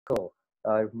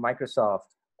Microsoft,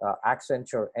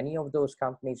 Accenture, any of those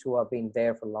companies who have been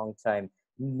there for a long time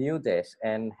knew this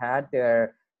and had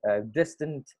their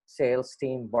distant sales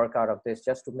team work out of this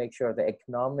just to make sure the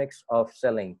economics of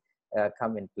selling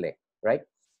come in play, right?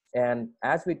 And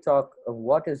as we talk,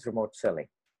 what is remote selling?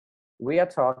 We are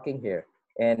talking here.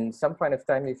 And some point of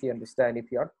time, if you understand,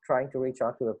 if you're trying to reach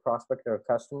out to a prospect or a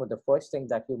customer, the first thing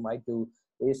that you might do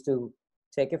is to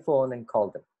take a phone and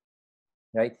call them,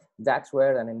 right? That's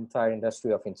where an entire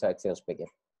industry of inside sales begin.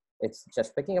 It's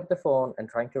just picking up the phone and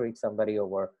trying to reach somebody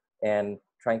over and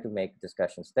trying to make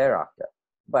discussions thereafter.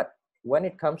 But when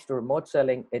it comes to remote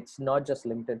selling, it's not just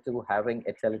limited to having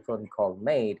a telephone call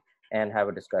made and have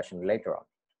a discussion later on.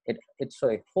 It's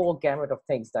a whole gamut of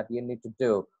things that you need to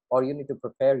do, or you need to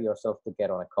prepare yourself to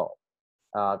get on a call.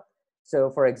 Uh,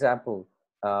 so for example,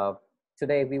 uh,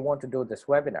 today we want to do this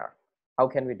webinar. How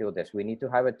can we do this? We need to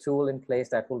have a tool in place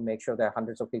that will make sure that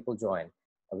hundreds of people join.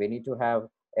 We need to have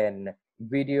an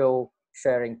video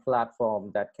sharing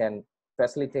platform that can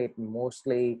facilitate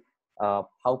mostly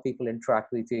how people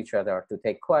interact with each other, to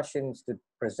take questions, to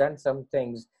present some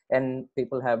things, and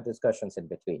people have discussions in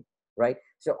between, right?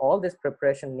 So all this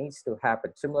preparation needs to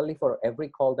happen. Similarly, for every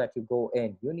call that you go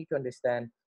in, you need to understand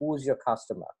who's your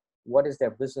customer, what is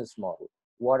their business model,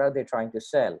 what are they trying to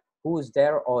sell, who is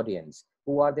their audience,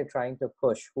 who are they trying to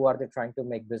push, who are they trying to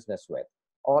make business with.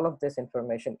 All of this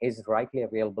information is rightly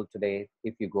available today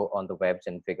if you go on the webs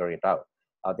and figure it out.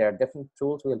 There are different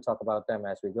tools. We'll talk about them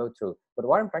as we go through. But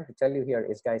what I'm trying to tell you here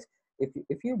is, guys,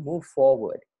 if you move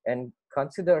forward and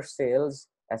consider sales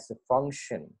as a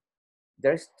function,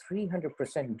 there's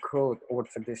 300% growth over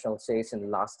traditional sales in the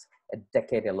last a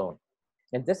decade alone.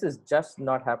 And this is just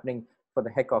not happening for the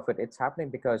heck of it. It's happening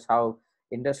because how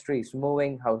industry is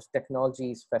moving, how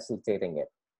technology is facilitating it.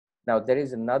 Now, there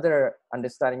is another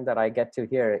understanding that I get to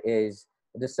here is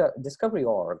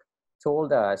Discovery.org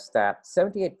told us that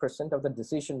 78% of the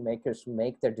decision makers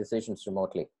make their decisions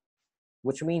remotely,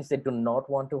 which means they do not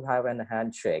want to have a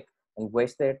handshake and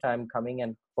waste their time coming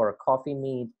in for a coffee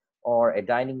meet or a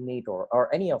dining meet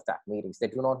or any of that meetings. They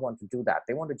do not want to do that.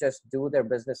 They want to just do their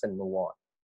business and move on.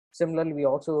 Similarly, we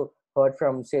also heard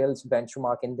from Sales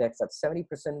Benchmark Index that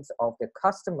 70% of the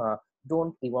customer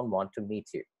don't even want to meet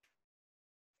you,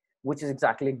 which is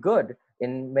exactly good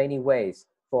in many ways.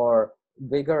 For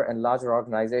bigger and larger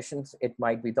organizations, it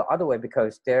might be the other way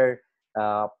because their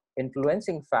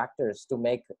influencing factors to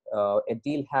make a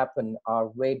deal happen are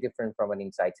way different from an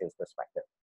inside sales perspective.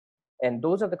 And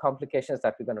those are the complications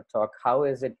that we're going to talk. How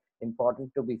is it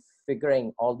important to be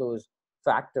figuring all those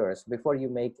factors before you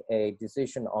make a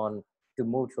decision on to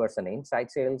move towards an inside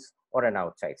sales or an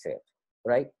outside sales,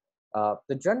 right?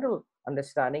 The general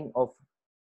understanding of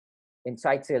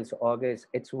inside sales org is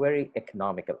it's very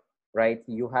economical, right?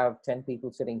 You have 10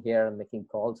 people sitting here and making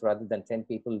calls rather than 10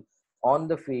 people on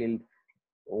the field,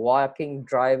 walking,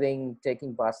 driving,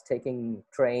 taking bus, taking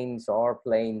trains or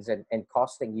planes, and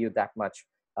costing you that much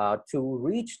to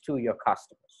reach to your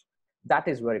customers. That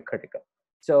is very critical.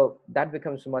 So that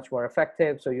becomes much more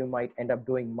effective. So you might end up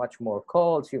doing much more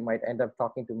calls. You might end up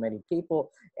talking to many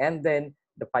people, and then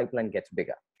the pipeline gets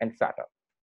bigger and fatter,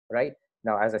 right?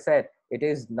 Now, as I said, it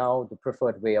is now the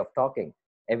preferred way of talking.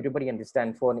 Everybody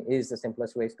understands phone is the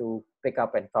simplest ways to pick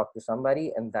up and talk to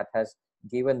somebody, and that has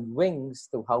given wings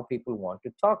to how people want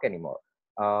to talk anymore.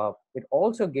 It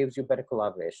also gives you better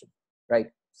collaboration,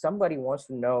 right? Somebody wants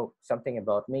to know something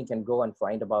about me, can go and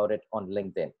find about it on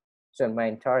LinkedIn. So my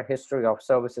entire history of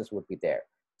services would be there.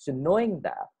 So knowing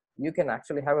that, you can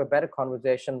actually have a better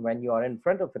conversation when you are in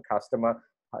front of the customer,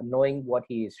 knowing what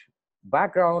his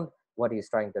background, what he's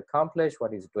trying to accomplish,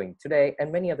 what he's doing today,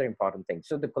 and many other important things.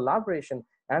 So the collaboration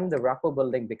and the rapport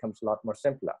building becomes a lot more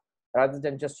simpler rather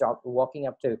than just walking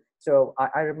up to. So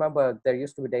I remember there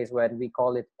used to be days when we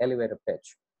call it elevator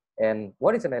pitch. And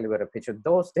what is an elevator pitch? In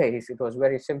those days, it was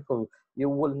very simple. You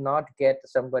will not get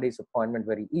somebody's appointment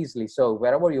very easily. So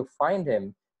wherever you find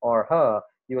him or her,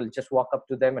 you will just walk up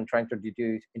to them and trying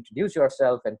to introduce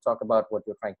yourself and talk about what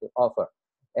you're trying to offer.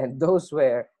 And those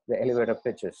were the elevator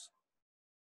pitches.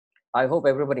 I hope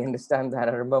everybody understands that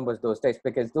and remembers those days,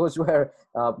 because those were,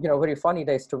 very funny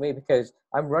days to me, because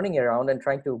I'm running around and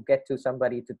trying to get to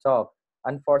somebody to talk.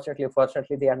 Unfortunately,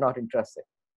 fortunately, they are not interested.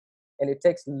 And it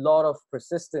takes a lot of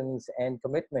persistence and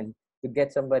commitment to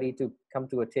get somebody to come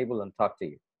to a table and talk to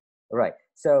you. Right.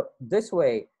 So this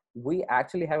way, we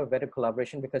actually have a better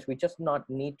collaboration because we just not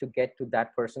need to get to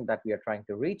that person that we are trying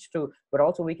to reach to, but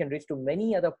also we can reach to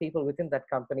many other people within that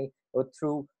company or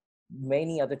through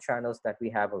many other channels that we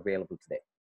have available today,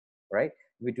 right?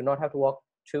 We do not have to walk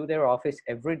to their office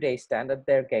every day, stand at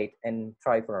their gate and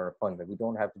try for an appointment. We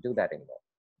don't have to do that anymore.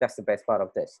 That's the best part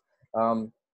of this.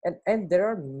 And there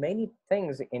are many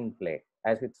things in play.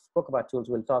 As we spoke about tools,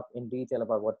 we'll talk in detail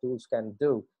about what tools can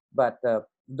do. But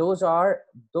those are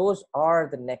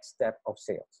the next step of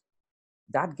sales.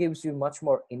 That gives you much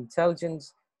more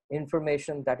intelligence,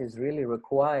 information that is really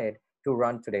required to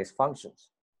run today's functions.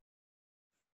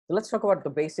 So let's talk about the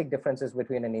basic differences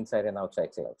between an inside and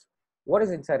outside sales. What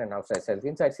is inside and outside sales?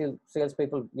 Inside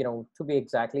salespeople, to be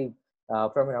exactly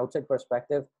from an outside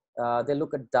perspective, they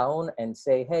look at down and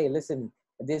say, hey, listen,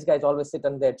 these guys always sit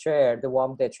on their chair, they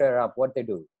warm their chair up. What they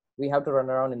do? We have to run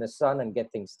around in the sun and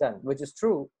get things done, which is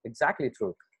true, exactly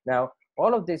true. Now,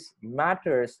 all of this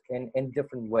matters in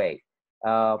different way.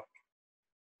 The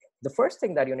first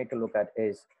thing that you need to look at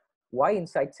is why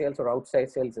inside sales or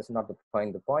outside sales is not the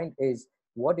point. The point is,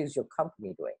 what is your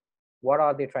company doing? What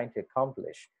are they trying to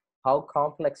accomplish? How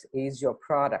complex is your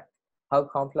product? How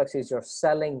complex is your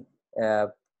selling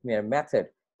method?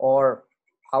 Or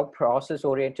how process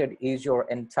oriented is your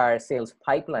entire sales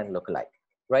pipeline look like,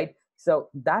 right? So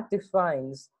that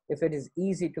defines if it is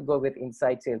easy to go with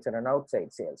inside sales and an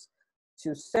outside sales.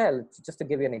 To sell, just to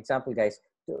give you an example, guys,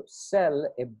 to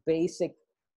sell a basic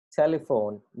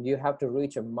telephone, you have to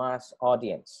reach a mass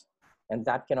audience, and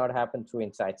that cannot happen through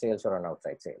inside sales or an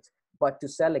outside sales. But to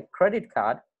sell a credit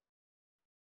card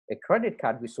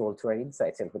we sold through an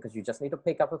inside sales, because you just need to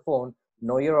pick up a phone,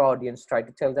 know your audience, try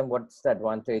to tell them what's the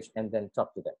advantage, and then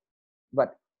talk to them.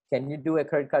 But can you do a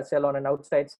credit card sale on an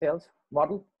outside sales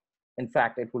model? In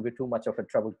fact, it will be too much of a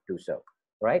trouble to do so,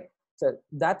 right? So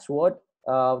that's what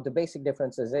the basic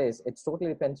differences is. It totally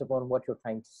depends upon what you're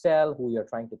trying to sell, who you're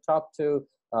trying to talk to,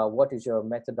 what is your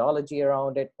methodology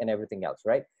around it, and everything else,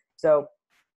 right? So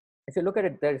if you look at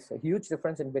it, there's a huge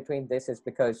difference in between this is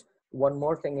because one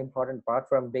more thing important apart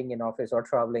from being in office or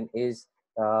traveling is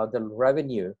the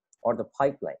revenue or the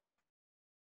pipeline.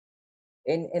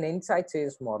 In an inside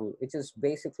sales model, which is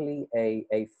basically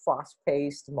a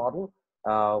fast-paced model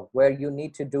where you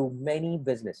need to do many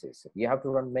businesses. You have to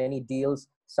run many deals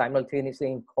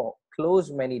simultaneously and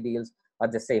close many deals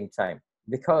at the same time,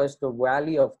 because the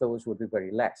value of those would be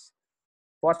very less.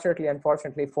 Fortunately,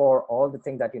 unfortunately, for all the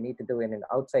things that you need to do in an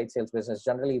outside sales business,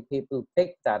 generally people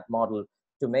pick that model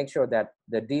to make sure that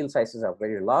the deal sizes are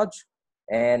very large,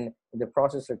 and the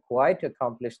process required to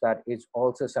accomplish that is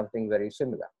also something very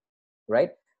similar,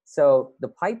 right? So the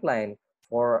pipeline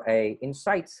for a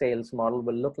inside sales model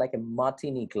will look like a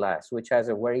martini glass, which has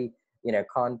a very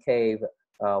concave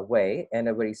way and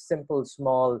a very simple,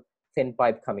 small, thin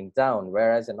pipe coming down,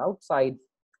 whereas an outside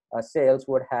sales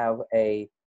would have a,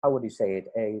 how would you say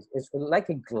it? It's like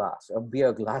a glass, a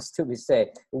beer glass to be said,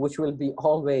 which will be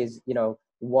always,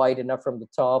 wide enough from the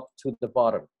top to the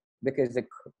bottom, because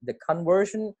the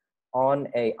conversion on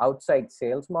a outside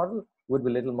sales model would be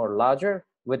a little more larger,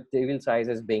 with deal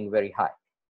sizes being very high.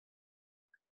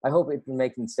 I hope it's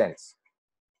making sense.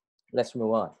 Let's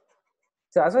move on.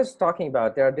 So as I was talking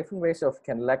about, there are different ways of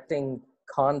collecting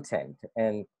content,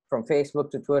 and from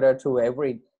Facebook to Twitter to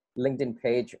every LinkedIn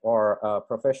page or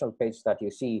professional page that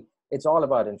you see, it's all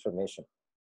about information.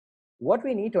 What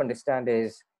we need to understand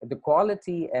is the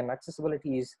quality and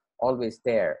accessibility is always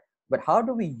there, but how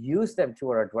do we use them to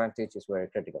our advantage is very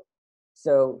critical.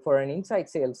 So for an inside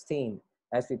sales team,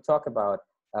 as we talk about,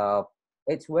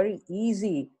 it's very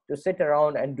easy to sit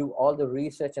around and do all the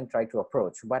research and try to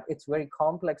approach, but it's very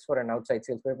complex for an outside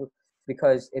salesperson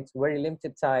because it's very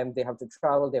limited time. They have to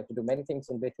travel, they have to do many things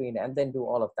in between and then do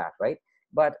all of that, right?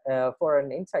 But for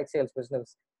an inside sales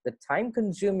business, the time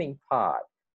consuming part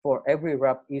for every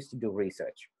rep is to do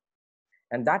research.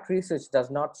 And that research does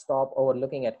not stop over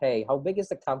looking at, hey, how big is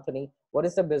the company? What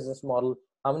is the business model?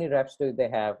 How many reps do they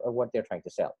have, or what they're trying to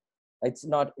sell? It's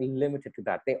not limited to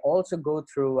that. They also go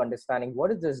through understanding what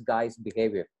is this guy's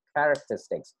behavior,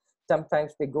 characteristics.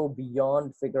 Sometimes they go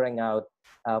beyond figuring out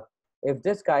if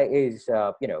this guy is,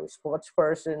 a sports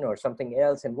person or something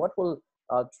else, and what will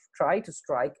try to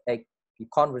strike a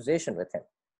conversation with him.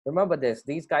 Remember this,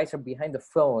 these guys are behind the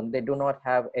phone. They do not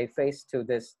have a face to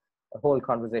this whole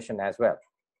conversation as well.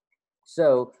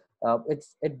 So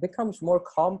it becomes more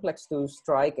complex to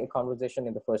strike a conversation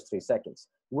in the first 3 seconds,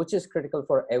 which is critical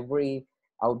for every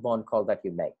outbound call that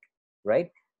you make, right?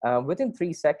 Within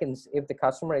 3 seconds, if the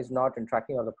customer is not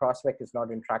interacting or the prospect is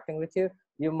not interacting with you,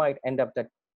 you might end up that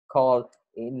call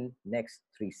in next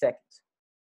 3 seconds.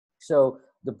 So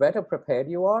the better prepared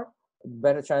you are,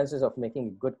 better chances of making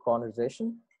a good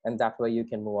conversation, and that way you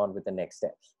can move on with the next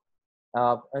steps.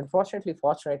 Unfortunately,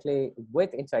 fortunately,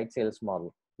 with inside sales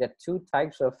model, there are 2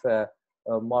 types of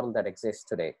model that exists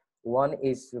today. One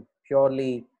is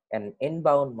purely an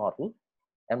inbound model,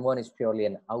 and one is purely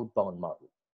an outbound model.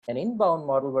 An inbound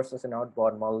model versus an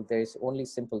outbound model, there is only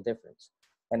simple difference.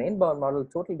 An inbound model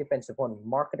totally depends upon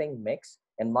marketing mix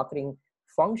and marketing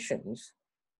functions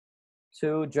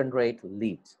to generate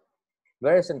leads.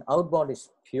 Whereas an outbound is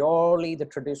purely the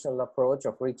traditional approach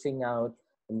of reaching out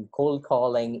and cold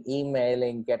calling,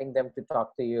 emailing, getting them to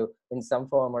talk to you in some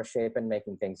form or shape and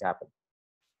making things happen.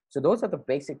 So those are the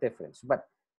basic difference. But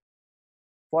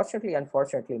fortunately,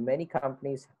 unfortunately, many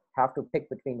companies have to pick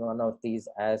between one of these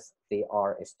as they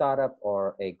are a startup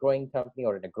or a growing company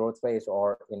or in a growth phase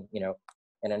or in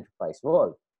an enterprise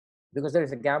world, because there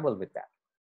is a gamble with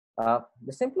that.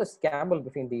 The simplest gamble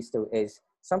between these two is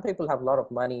some people have a lot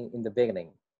of money in the beginning,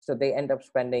 so they end up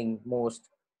spending most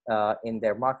in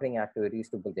their marketing activities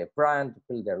to build their brand, to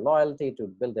build their loyalty, to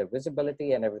build their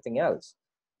visibility and everything else.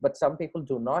 But some people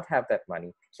do not have that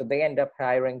money, so they end up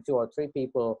hiring 2 or 3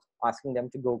 people, asking them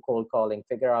to go cold calling,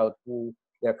 figure out who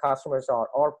their customers are,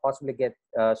 or possibly get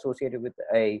associated with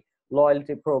a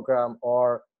loyalty program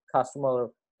or customer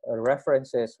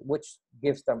references, which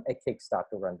gives them a kickstart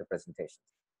to run the presentations.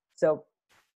 So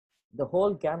the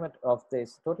whole gamut of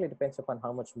this totally depends upon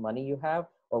how much money you have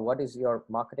or what is your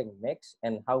marketing mix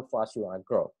and how fast you want to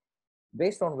grow,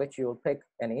 based on which you will pick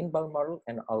an inbound model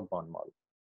and outbound model.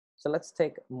 So let's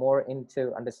take more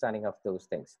into understanding of those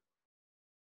things.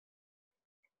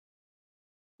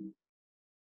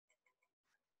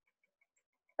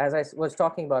 As I was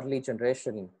talking about lead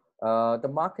generation,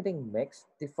 the marketing mix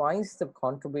defines the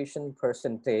contribution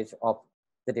percentage of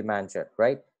the demand gen,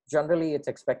 right? Generally, it's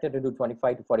expected to do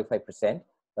 25 to 45%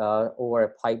 over a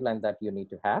pipeline that you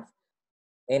need to have.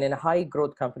 And in high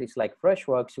growth companies like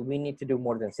Freshworks, we need to do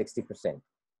more than 60%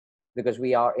 because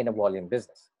we are in a volume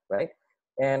business, right?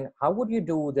 And how would you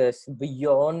do this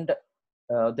beyond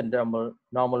the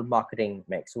normal marketing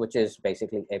mix, which is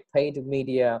basically a paid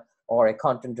media or a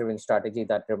content-driven strategy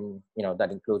that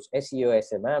that includes SEO,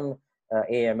 SMM,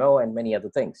 AMO, and many other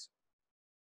things.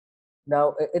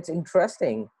 Now, it's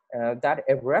interesting that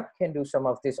a rep can do some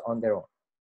of this on their own,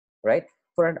 right?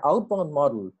 For an outbound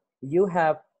model, you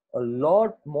have a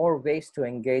lot more ways to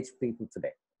engage people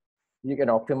today. You can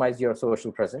optimize your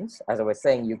social presence. As I was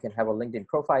saying, you can have a LinkedIn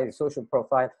profile, a social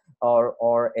profile,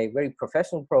 or a very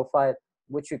professional profile,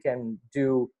 which you can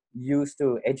use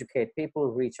to educate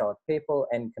people, reach out people,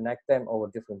 and connect them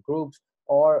over different groups,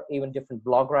 or even different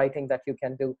blog writing that you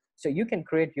can do. So you can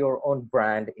create your own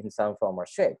brand in some form or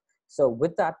shape. So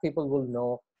with that, people will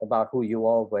know about who you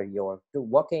are, where you're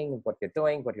working, what you're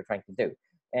doing, what you're trying to do.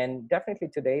 And definitely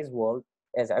today's world,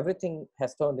 as everything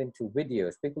has turned into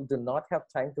videos, people do not have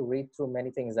time to read through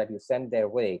many things that you send their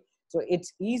way. So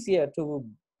it's easier to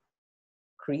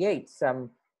create some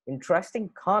interesting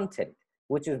content,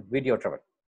 which is video driven.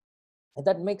 And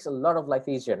that makes a lot of life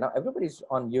easier. Now, everybody's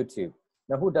on YouTube.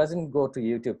 Now, who doesn't go to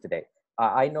YouTube today?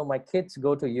 I know my kids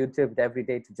go to YouTube every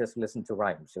day to just listen to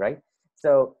rhymes, right?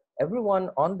 So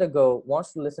everyone on the go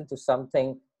wants to listen to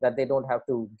something that they don't have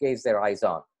to gaze their eyes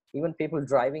on. Even people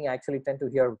driving actually tend to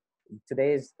hear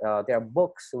today's, there are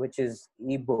books, which is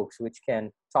ebooks, which can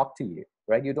talk to you,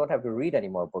 right? You don't have to read any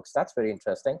more books. That's very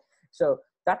interesting. So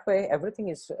that way, everything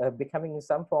is becoming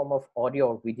some form of audio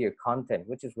or video content,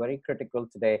 which is very critical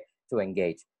today to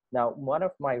engage. Now, one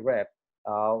of my rep,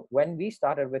 when we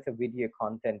started with a video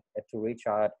content to reach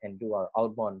out and do our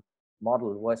outbound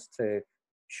model, was to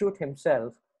shoot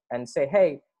himself and say,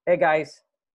 hey guys,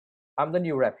 I'm the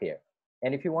new rep here.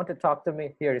 And if you want to talk to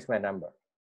me, here is my number.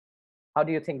 How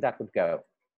do you think that would go?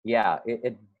 Yeah,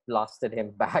 it blasted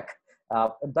him back.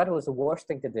 That was the worst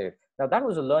thing to do. Now, that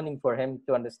was a learning for him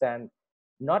to understand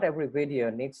not every video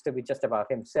needs to be just about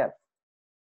himself.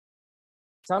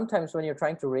 Sometimes when you're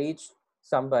trying to reach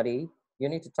somebody, you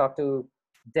need to talk to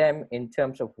them in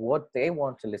terms of what they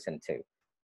want to listen to.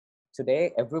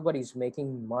 Today, everybody's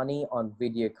making money on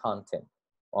video content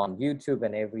on YouTube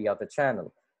and every other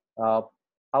channel. How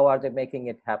are they making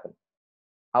it happen?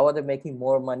 How are they making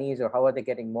more monies, or how are they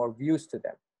getting more views to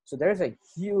them? So there's a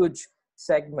huge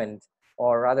segment,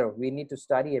 or rather we need to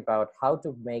study about how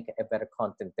to make a better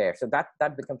content there. So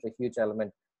that becomes a huge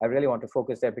element. I really want to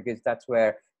focus there because that's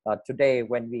where today,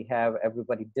 when we have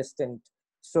everybody distant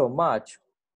so much,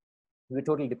 we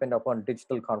totally depend upon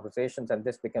digital conversations, and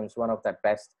this becomes one of the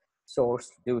best source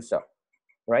to do so,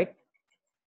 right?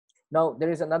 Now,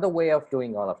 there is another way of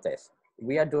doing all of this.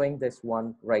 We are doing this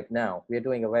one right now. We are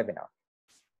doing a webinar.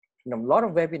 A lot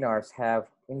of webinars have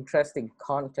interesting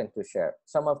content to share.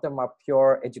 Some of them are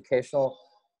pure educational.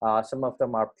 Some of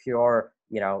them are pure,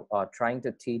 trying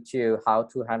to teach you how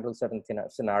to handle certain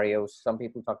scenarios. Some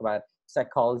people talk about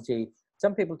psychology.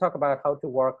 Some people talk about how to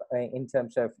work in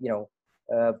terms of,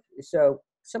 so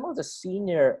some of the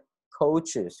senior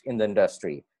coaches in the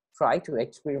industry try to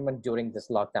experiment during this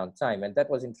lockdown time. And that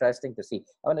was interesting to see.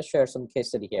 I want to share some case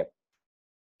study here.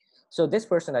 So this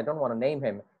person, I don't want to name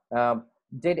him,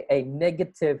 did a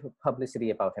negative publicity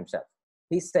about himself.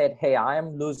 He said, hey, I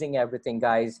am losing everything,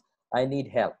 guys. I need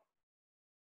help.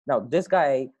 Now, this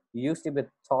guy used to be the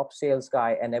top sales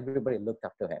guy and everybody looked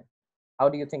up to him. How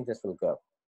do you think this will go?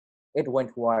 It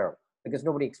went viral because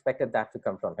nobody expected that to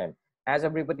come from him. As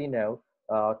everybody know,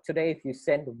 today, if you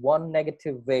send one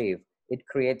negative wave, it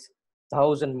creates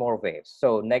 1,000 more waves.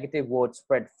 So negative words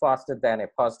spread faster than a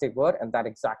positive word, and that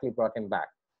exactly brought him back.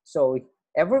 So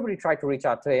everybody tried to reach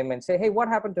out to him and say, hey, what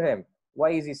happened to him?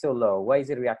 Why is he so low? Why is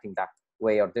he reacting that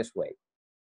way or this way?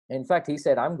 In fact, he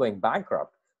said, I'm going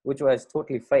bankrupt, which was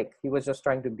totally fake. He was just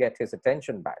trying to get his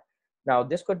attention back. Now,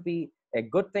 this could be a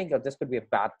good thing or this could be a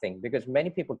bad thing because many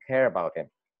people care about him.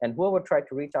 And whoever tried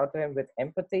to reach out to him with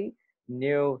empathy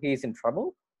knew he's in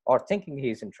trouble or thinking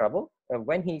he's in trouble.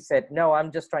 When he said, no,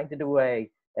 I'm just trying to do a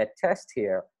test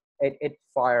here, it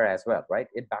fire as well, right?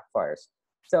 It backfires.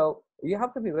 So you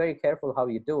have to be very careful how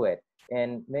you do it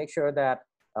and make sure that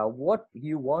what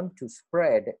you want to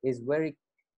spread is very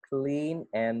clean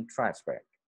and transparent.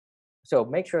 So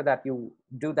make sure that you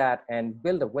do that and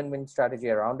build a win-win strategy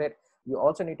around it. You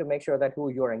also need to make sure that who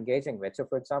you're engaging with. So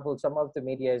for example, some of the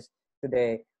medias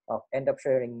today end up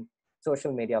sharing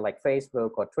social media like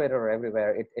Facebook or Twitter or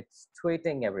everywhere. It's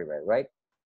tweeting everywhere, right?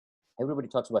 Everybody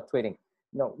talks about tweeting.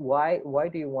 No, why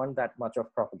do you want that much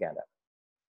of propaganda?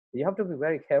 You have to be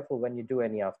very careful when you do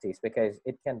any of these because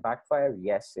it can backfire.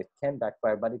 Yes, it can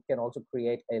backfire, but it can also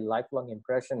create a lifelong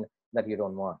impression that you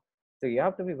don't want. So you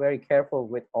have to be very careful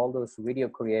with all those video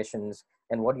creations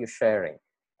and what you're sharing.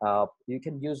 You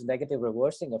can use negative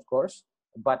reversing, of course,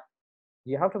 but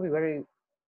you have to be very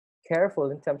careful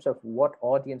in terms of what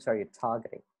audience are you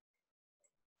targeting.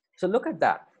 So look at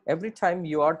that. Every time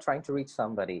you are trying to reach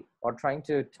somebody or trying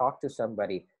to talk to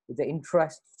somebody, the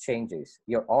interest changes,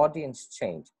 your audience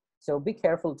change. So be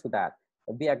careful to that.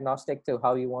 Be agnostic to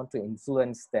how you want to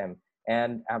influence them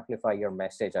and amplify your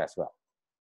message as well.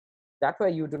 That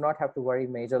way you do not have to worry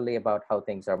majorly about how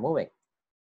things are moving.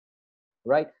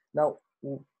 Right? Now,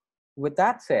 with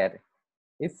that said,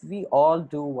 if we all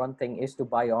do one thing is to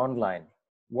buy online,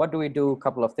 what do we do? A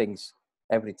couple of things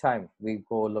every time. We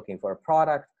go looking for a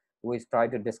product, we try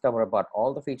to discover about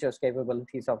all the features,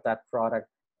 capabilities of that product,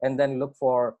 and then look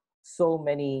for so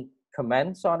many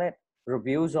comments on it,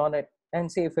 reviews on it,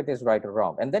 and see if it is right or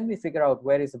wrong. And then we figure out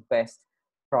where is the best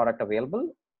product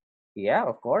available. Yeah,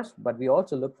 of course, but we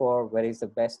also look for where is the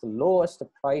best, lowest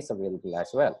price available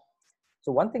as well.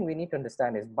 So one thing we need to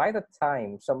understand is by the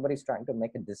time somebody's trying to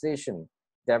make a decision,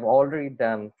 they've already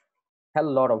done hell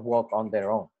lot of work on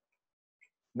their own.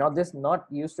 Now, this not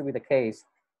used to be the case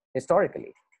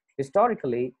historically.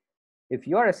 Historically, if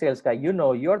you're a sales guy, you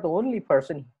know you're the only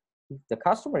person the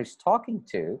customer is talking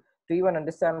to even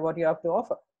understand what you have to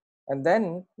offer. And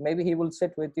then maybe he will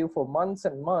sit with you for months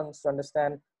and months to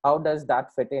understand how does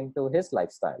that fit into his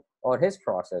lifestyle or his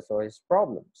process or his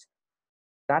problems.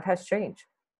 That has changed.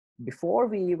 Before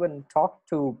we even talk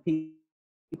to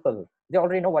people, they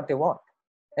already know what they want.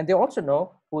 And they also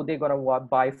know who they're going to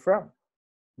buy from.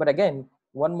 But again,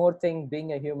 one more thing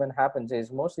being a human happens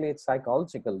is mostly it's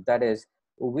psychological. That is,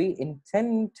 we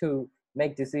intend to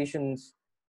make decisions,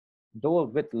 though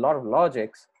with a lot of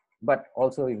logics, but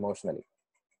also emotionally.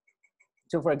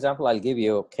 So for example, I'll give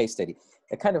you a case study,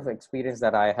 a kind of experience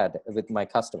that I had with my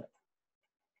customer.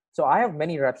 So I have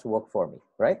many reps work for me,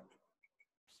 right?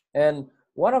 And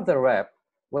one of the rep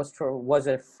was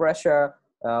a fresher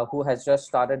who has just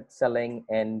started selling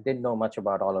and didn't know much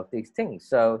about all of these things.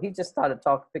 So he just started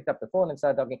talking, picked up the phone and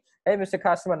started talking. Hey, Mr.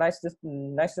 Customer, nice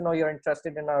to know you're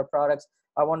interested in our products.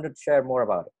 I wanted to share more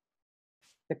about it.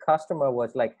 The customer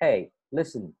was like, hey,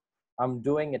 listen, I'm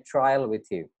doing a trial with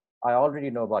you. I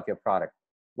already know about your product.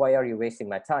 Why are you wasting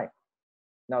my time?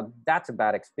 Now that's a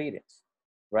bad experience,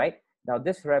 right? Now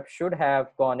this rep should have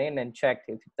gone in and checked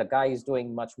if the guy is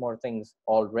doing much more things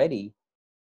already,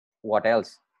 what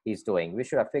else he's doing. We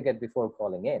should have figured before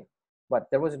calling in. But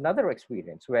there was another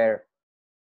experience where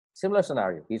similar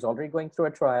scenario, he's already going through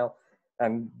a trial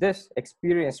and this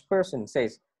experienced person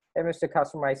says, hey, Mr.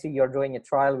 Customer, I see you're doing a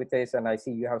trial with this and I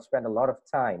see you have spent a lot of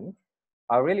time.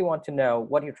 I really want to know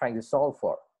what you're trying to solve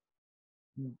for.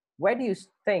 Where do you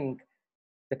think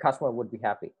the customer would be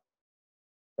happy,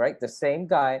 right? The same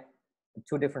guy,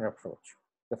 two different approach.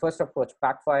 The first approach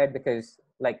backfired because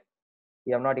like,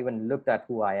 you have not even looked at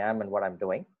who I am and what I'm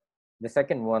doing. The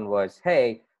second one was,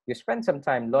 hey, you spent some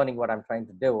time learning what I'm trying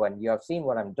to do and you have seen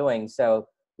what I'm doing. So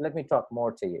let me talk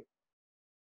more to you.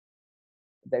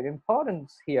 The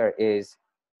importance here is,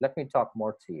 let me talk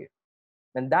more to you.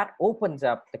 And that opens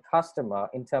up the customer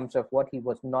in terms of what he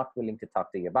was not willing to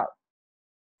talk to you about.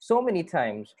 So many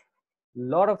times, a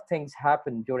lot of things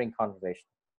happen during conversation.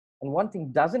 And one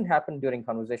thing doesn't happen during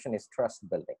conversation is trust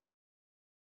building.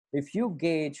 If you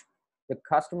gauge the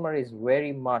customer is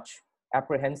very much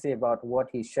apprehensive about what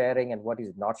he's sharing and what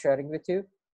he's not sharing with you,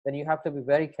 then you have to be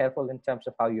very careful in terms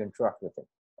of how you interact with him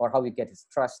or how you get his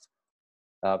trust,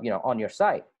 on your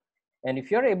side. And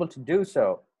if you're able to do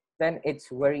so, then it's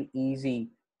very easy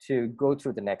to go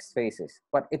through the next phases.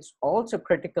 But it's also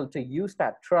critical to use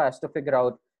that trust to figure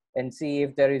out and see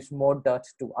if there is more dirt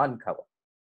to uncover,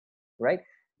 right?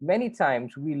 Many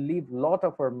times we leave a lot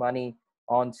of our money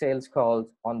on sales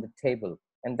calls on the table.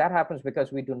 And that happens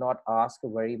because we do not ask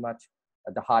very much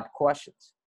the hard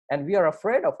questions. And we are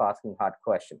afraid of asking hard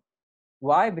questions.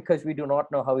 Why? Because we do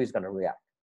not know how he's going to react.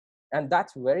 And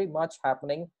that's very much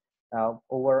happening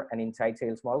over an inside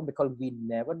sales model, because we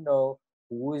never know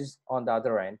who is on the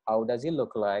other end. How does he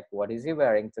look like? What is he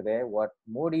wearing today? What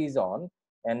mood he's on?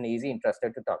 And is he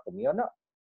interested to talk to me or not?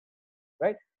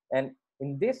 Right? And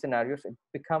in these scenarios, it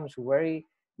becomes very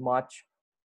much,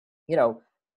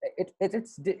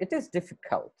 it is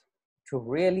difficult to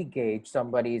really gauge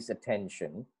somebody's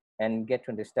attention and get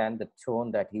to understand the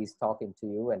tone that he's talking to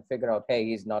you and figure out, hey,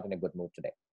 he's not in a good mood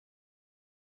today.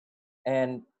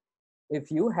 And if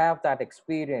you have that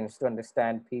experience to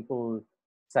understand people's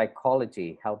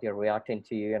psychology, how they're reacting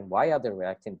to you and why are they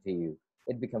reacting to you,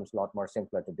 it becomes a lot more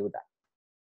simpler to do that.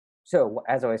 So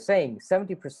as I was saying,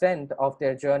 70% of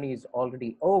their journey is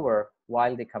already over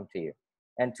while they come to you.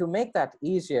 And to make that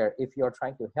easier, if you're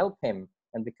trying to help him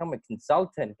and become a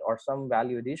consultant or some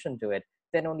value addition to it,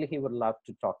 then only he would love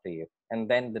to talk to you.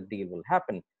 And then the deal will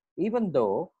happen. Even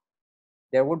though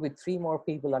there would be 3 more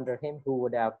people under him who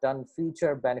would have done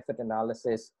feature benefit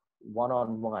analysis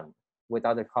one-on-one with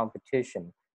other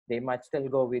competition. They might still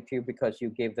go with you because you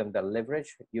gave them the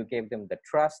leverage, you gave them the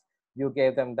trust, you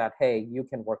gave them that, hey, you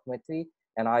can work with me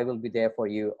and I will be there for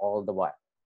you all the while,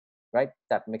 right?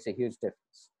 That makes a huge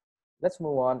difference. Let's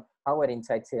move on how an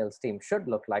inside sales team should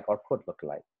look like or could look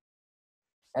like.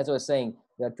 As I was saying,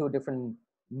 there are 2 different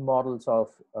models of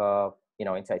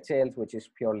inside sales, which is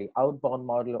purely outbound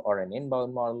model or an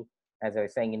inbound model. As I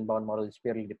was saying, inbound model is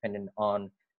purely dependent on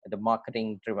the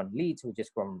marketing driven leads, which is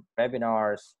from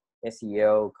webinars,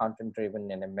 SEO, content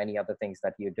driven, and many other things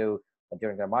that you do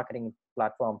during the marketing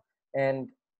platform. And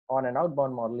on an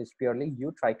outbound model is purely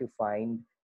you try to find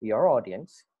your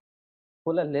audience,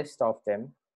 pull a list of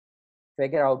them,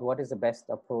 figure out what is the best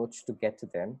approach to get to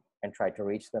them and try to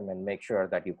reach them and make sure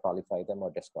that you qualify them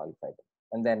or disqualify them.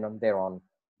 And then on there on,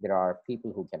 there are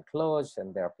people who can close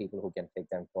and there are people who can take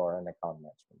them for an account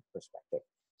management perspective.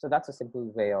 So that's a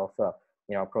simple way of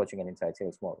approaching an inside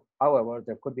sales model. However,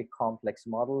 there could be complex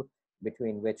model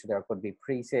between which there could be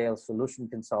pre-sales, solution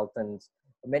consultants,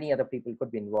 many other people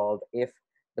could be involved. If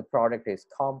the product is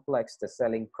complex, the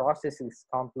selling process is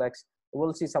complex,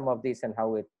 we'll see some of these and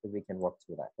how we can work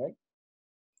through that, right?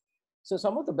 So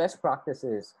some of the best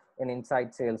practices in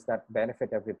inside sales that benefit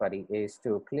everybody is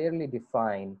to clearly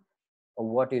define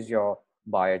what is your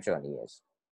buyer journey is.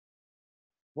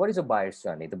 What is a buyer's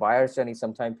journey? The buyer's journey,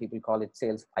 sometimes people call it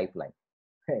sales pipeline,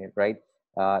 right?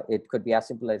 It could be as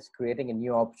simple as creating a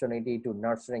new opportunity to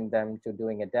nurturing them to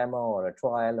doing a demo or a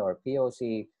trial or a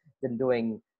POC, then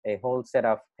doing a whole set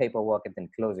of paperwork and then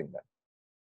closing them.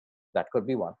 That could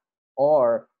be one,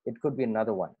 or it could be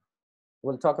another one.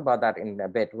 We'll talk about that in a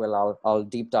bit. I'll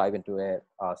deep dive into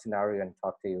a scenario and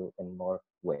talk to you in more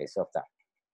ways of that.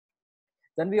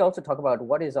 Then we also talk about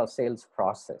what is our sales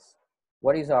process?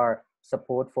 What is our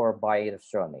support for buyer's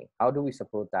journey? How do we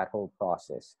support that whole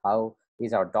process? How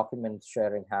is our document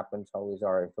sharing happens? How is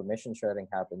our information sharing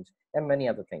happens? And many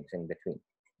other things in between,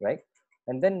 right?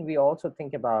 And then we also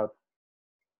think about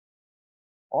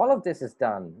all of this is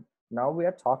done. Now we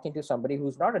are talking to somebody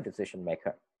who's not a decision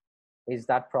maker. Is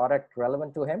that product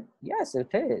relevant to him? Yes, it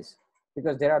is.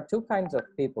 Because there are 2 kinds of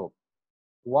people.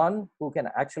 One who can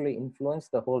actually influence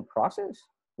the whole process,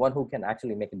 one who can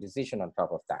actually make a decision on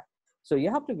top of that. So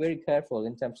you have to be very careful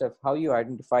in terms of how you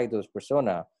identify those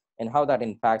persona and how that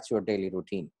impacts your daily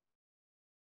routine.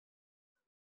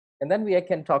 And then we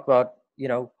can talk about,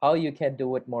 how you can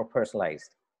do it more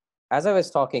personalized. As I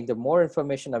was talking, the more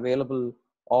information available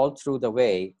all through the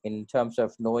way in terms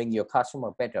of knowing your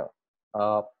customer better,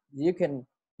 you can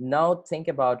now think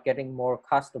about getting more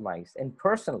customized and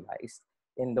personalized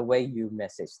in the way you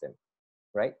message them,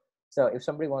 right? So if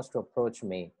somebody wants to approach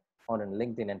me on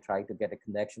LinkedIn and try to get a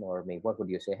connection over me, what would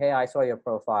you say? Hey, I saw your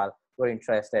profile, we're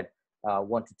interested,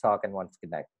 want to talk and want to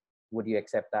connect. Would you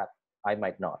accept that? I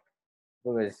might not.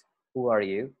 Because who are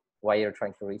you? why you're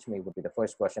trying to reach me would be the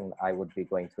first question I would be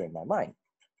going through in my mind.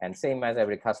 And same as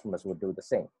every customers would do the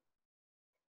same.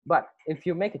 But if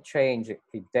you make a change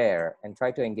there and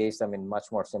try to engage them in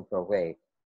much more simpler way,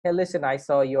 hey, listen, I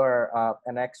saw you're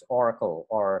an ex-Oracle,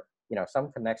 or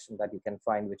some connection that you can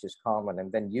find which is common,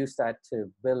 and then use that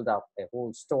to build up a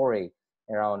whole story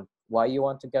around why you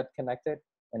want to get connected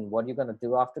and what you're going to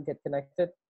do after get connected.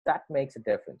 That makes a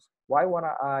difference. Why want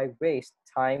I waste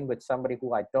time with somebody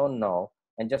who I don't know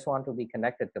and just want to be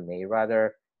connected to me,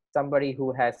 rather somebody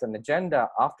who has an agenda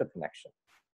after connection,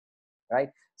 right?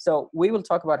 So we will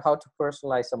talk about how to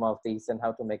personalize some of these and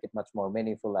how to make it much more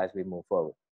meaningful as we move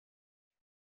forward.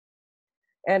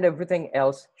 And everything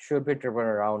else should be driven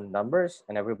around numbers.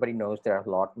 And everybody knows there are a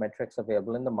lot of metrics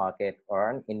available in the market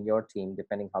or in your team,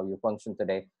 depending how you function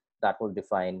today, that will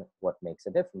define what makes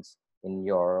a difference in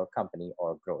your company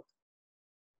or growth.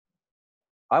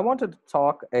 I wanted to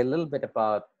talk a little bit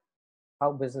about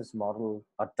how business model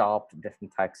adopt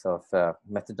different types of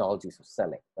methodologies of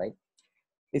selling, right?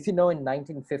 If you know, in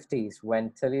 1950s,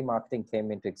 when telemarketing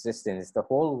came into existence, the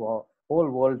whole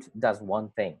world does one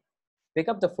thing: pick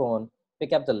up the phone,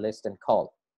 pick up the list, and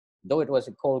call. Though it was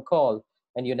a cold call,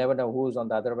 and you never know who's on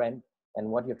the other end and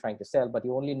what you're trying to sell, but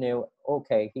you only knew,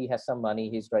 okay, he has some money,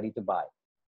 he's ready to buy.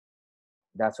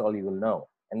 That's all you will know.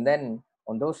 And then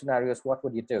on those scenarios, what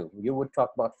would you do? You would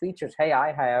talk about features. Hey,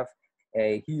 I have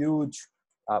a huge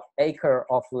acre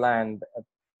of land.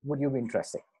 Would you be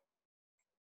interested?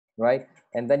 Right?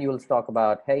 And then you will talk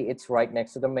about, hey, it's right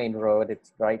next to the main road.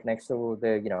 It's right next to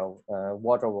the,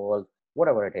 water world,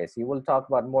 whatever it is. You will talk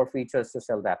about more features to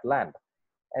sell that land.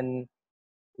 And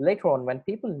later on, when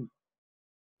people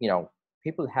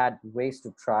had ways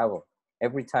to travel,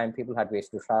 every time people had ways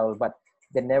to travel, but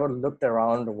they never looked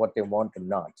around what they want or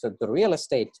not. So the real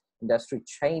estate industry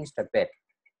changed a bit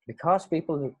because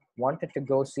people wanted to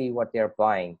go see what they're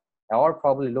buying, or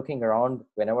probably looking around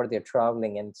whenever they're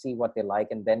traveling and see what they like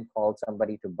and then call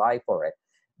somebody to buy for it.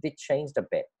 They changed a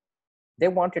bit. They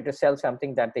wanted to sell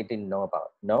something that they didn't know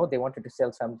about. No, they wanted to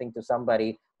sell something to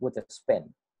somebody with a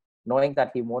spin, knowing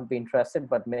that he won't be interested,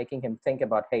 but making him think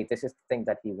about, hey, this is the thing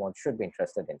that he should be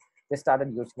interested in. They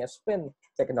started using a spin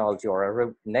technology or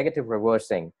a negative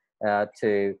reversing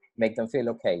to make them feel,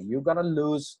 okay, you're gonna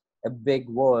lose a big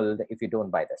world if you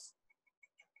don't buy this,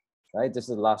 right? This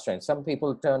is the last trend. Some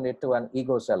people turn it to an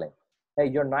ego selling. Hey,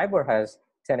 your neighbor has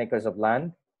 10 acres of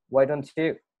land. Why don't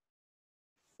you?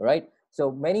 Right?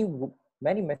 So many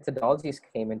methodologies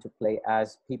came into play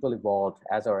as people evolved,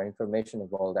 as our information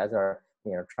evolved, as our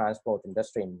transport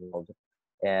industry evolved,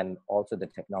 and also the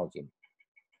technology.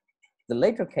 The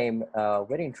later came a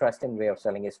very interesting way of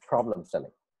selling is problem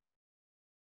selling.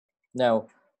 Now,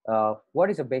 what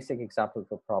is a basic example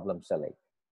for problem selling?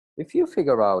 If you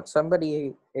figure out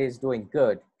somebody is doing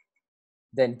good,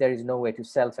 then there is no way to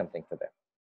sell something to them.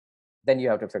 Then you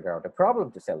have to figure out a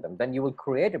problem to sell them. Then you will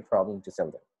create a problem to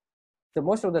sell them. So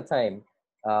most of the time,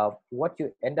 what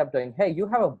you end up doing, hey, you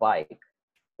have a bike,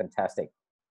 fantastic.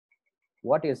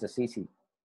 What is the CC?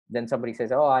 Then somebody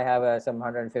says, oh, I have some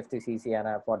 150 CC and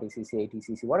I have 40 CC, 80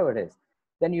 CC, whatever it is.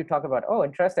 Then you talk about, oh,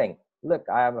 interesting. Look,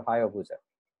 I have a Hayabusa.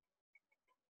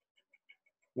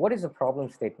 What is the problem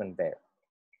statement there?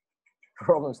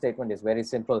 Problem statement is very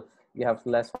simple. You have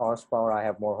less horsepower, I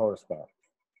have more horsepower.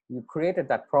 You created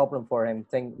that problem for him,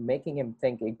 making him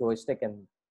think egoistic, and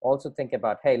also think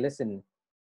about, hey, listen,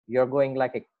 you're going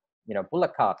like a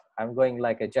bullock cart. I'm going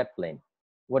like a jet plane.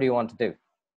 What do you want to do?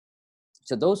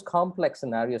 So those complex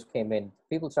scenarios came in.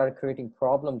 People started creating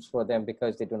problems for them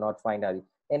because they do not find out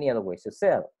any other ways to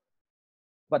sell.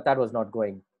 But that was not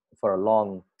going for a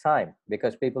long time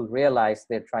because people realized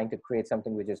they're trying to create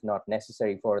something which is not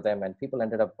necessary for them. And people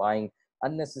ended up buying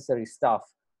unnecessary stuff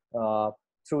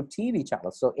through TV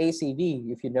channels. So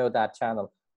ACV, if you know that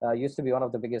channel, used to be one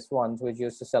of the biggest ones, which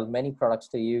used to sell many products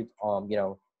to you,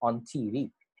 on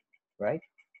TV, right?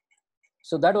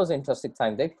 So that was an interesting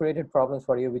time. They created problems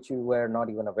for you which you were not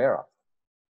even aware of.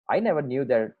 I never knew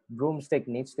that broomstick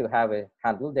needs to have a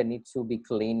handle. They need to be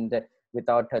cleaned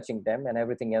without touching them and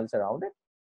everything else around it.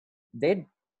 They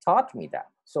taught me that.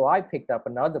 So I picked up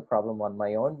another problem on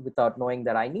my own without knowing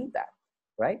that I need that,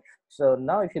 right? So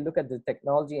now if you look at the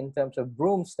technology in terms of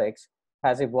broomsticks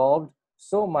has evolved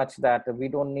so much that we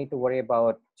don't need to worry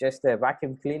about just the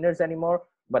vacuum cleaners anymore,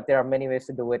 but there are many ways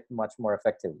to do it much more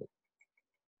effectively.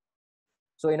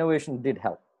 So innovation did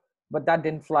help, but that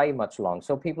didn't fly much long.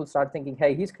 So people start thinking,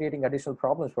 hey, he's creating additional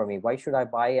problems for me. Why should I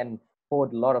buy and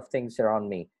hoard a lot of things around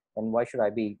me? And why should I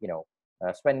be,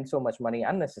 spending so much money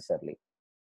unnecessarily?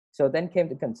 So then came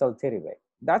the consultative way.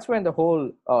 That's when the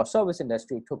whole service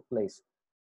industry took place,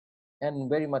 and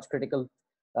very much critical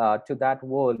to that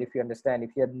world, if you understand,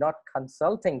 if you're not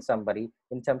consulting somebody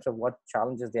in terms of what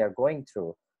challenges they are going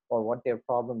through or what their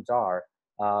problems are,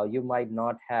 you might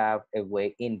not have a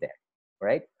way in there,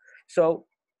 right? So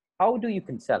how do you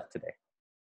consult today?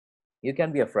 You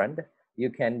can be a friend, you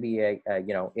can be a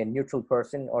neutral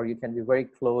person, or you can be very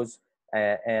close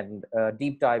and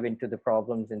deep dive into the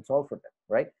problems and solve for them,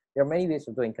 right? There are many ways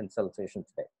of doing consultation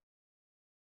today.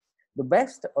 The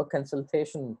best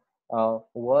consultation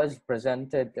was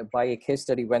presented by a case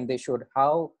study when they showed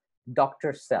how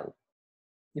doctors sell.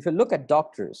 If you look at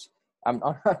doctors, I'm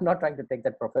not trying to take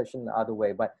that profession the other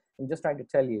way, but I'm just trying to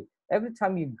tell you, every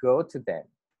time you go to them,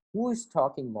 who is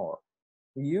talking more,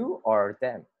 you or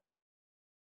them?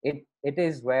 It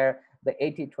is where the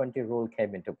 80-20 rule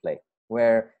came into play,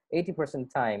 where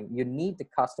 80% time you need the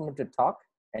customer to talk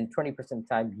and 20%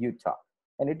 time you talk.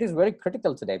 And it is very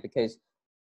critical today, because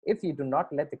if you do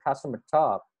not let the customer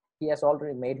talk, he has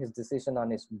already made his decision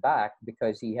on his back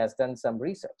because he has done some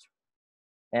research.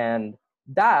 And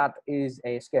that is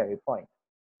a scary point.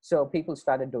 So people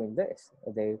started doing this.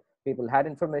 People had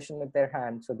information at their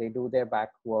hand, so they do their back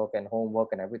work and homework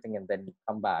and everything, and then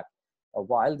come back.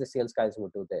 While the sales guys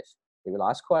would do this, they will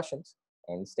ask questions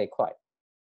and stay quiet.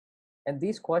 And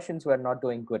these questions were not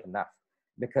doing good enough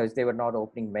because they were not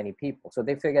opening many people. So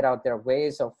they figured out there are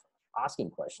ways of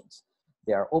asking questions.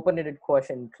 There are open-ended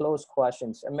questions, closed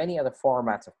questions, and many other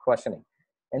formats of questioning.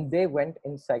 And they went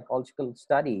in psychological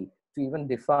study to even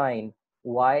define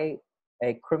why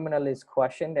a criminal is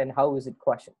questioned and how is it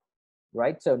questioned,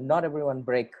 right? So not everyone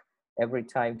break every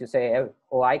time to say,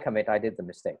 oh, I did the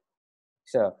mistake.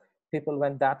 So people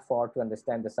went that far to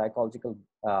understand the psychological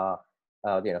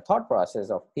thought process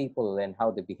of people and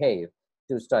how they behave,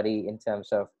 to study in terms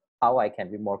of how I can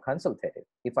be more consultative.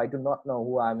 If I do not know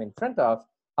who I'm in front of,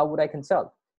 how would I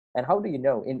consult? And how do you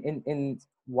know? In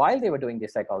while they were doing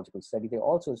this psychological study, they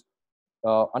also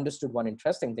understood one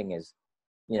interesting thing is,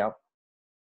 you know,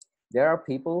 there are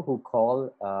people who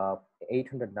call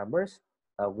 800 numbers,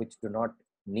 which do not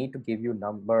need to give you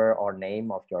number or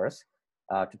name of yours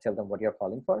to tell them what you're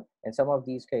calling for. And some of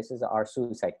these cases are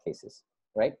suicide cases,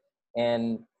 right?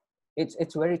 And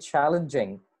it's very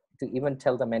challenging to even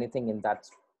tell them anything in that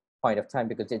point of time,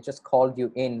 because they just called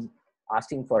you in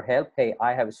asking for help. Hey,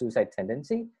 I have a suicide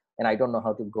tendency and I don't know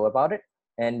how to go about it.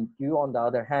 And you, on the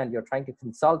other hand, you're trying to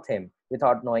consult him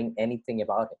without knowing anything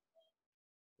about it,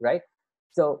 right?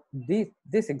 So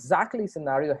this exactly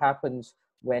scenario happens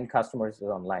when customers is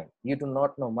online. You do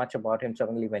not know much about him.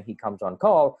 Suddenly when he comes on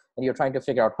call and you're trying to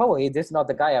figure out, oh, hey, this is not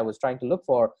the guy I was trying to look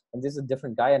for, and this is a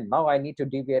different guy, and now I need to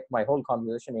deviate my whole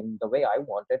conversation in the way I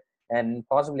want it and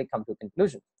possibly come to a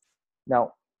conclusion.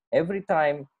 Now, every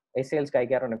time a sales guy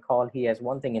get on a call, he has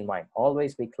one thing in mind: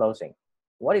 always be closing.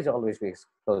 What is always be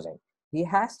closing? He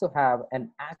has to have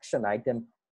an action item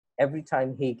every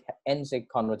time he ends a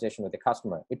conversation with a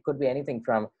customer. It could be anything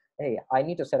from, hey, I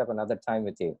need to set up another time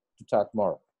with you to talk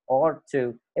more, or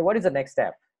to, hey, what is the next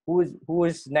step? Who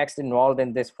is next involved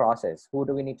in this process? Who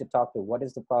do we need to talk to? What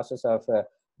is the process of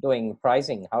doing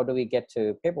pricing? How do we get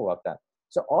to paperwork done?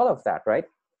 So all of that, right?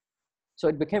 So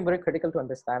it became very critical to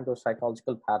understand those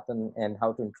psychological patterns and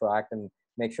how to interact and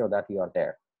make sure that you are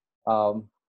there. Um,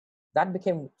 that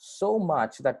became so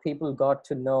much that people got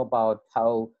to know about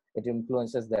how it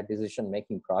influences their decision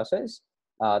making process,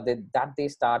 that they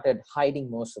started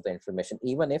hiding most of the information.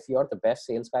 Even if you're the best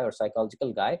sales guy or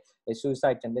psychological guy, a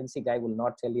suicide tendency guy will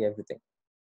not tell you everything,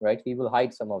 right? He will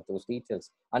hide some of those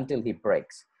details until he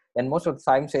breaks. And most of the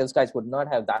time, sales guys would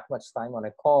not have that much time on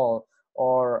a call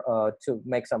or to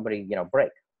make somebody,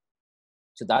 break.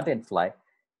 So that didn't fly.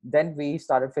 Then we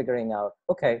started figuring out,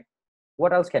 okay,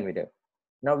 what else can we do?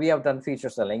 Now we have done feature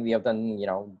selling. We have done,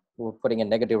 we're putting a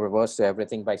negative reverse to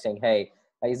everything by saying, hey,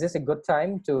 is this a good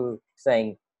time, to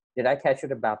saying, did I catch you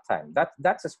at a bad time?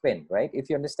 That's a spin, right? If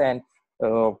you understand,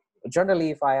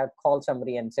 generally, if I call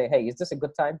somebody and say, hey, is this a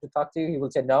good time to talk to you? He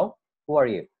will say, no, who are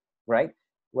you, right?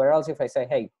 Whereas if I say,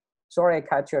 hey, sorry, I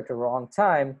caught you at the wrong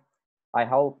time. I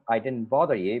hope I didn't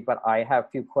bother you, but I have a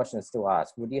few questions to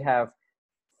ask. Would you have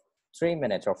 3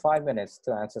 minutes or 5 minutes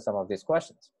to answer some of these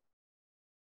questions?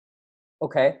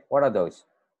 Okay, what are those?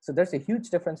 So there's a huge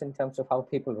difference in terms of how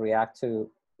people react to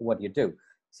what you do.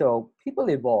 So people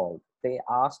evolve. They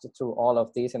asked through all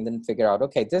of these and then figure out,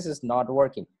 okay, this is not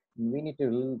working. We need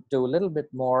to do a little bit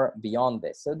more beyond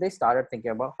this. So they started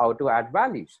thinking about how to add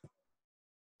values.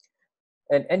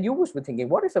 And you must be thinking,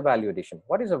 what is a value addition?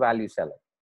 What is a value seller?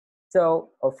 So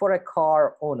for a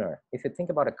car owner, if you think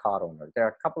about a car owner, there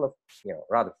are a couple of,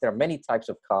 there are many types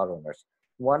of car owners.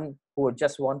 One who would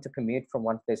just want to commute from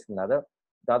one place to another.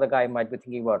 The other guy might be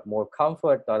thinking about more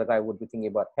comfort. The other guy would be thinking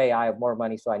about, hey, I have more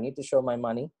money, so I need to show my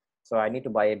money. So I need to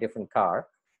buy a different car.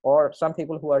 Or some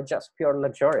people who are just pure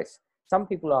luxurious. Some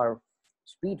people are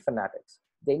speed fanatics.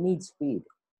 They need speed.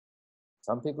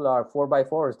 Some people are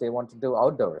 4x4s. They want to do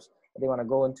outdoors. They want to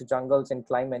go into jungles and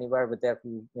climb anywhere with their,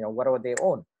 whatever they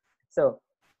own. So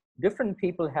different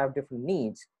people have different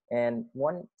needs. And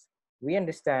once we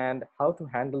understand how to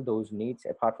handle those needs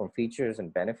apart from features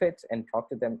and benefits and talk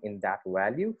to them in that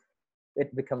value,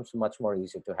 it becomes much more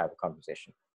easy to have a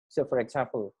conversation. So for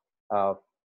example,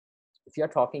 if you're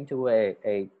talking to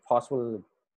a possible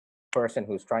person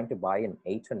who's trying to buy an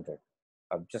 800,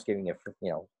 I'm just giving a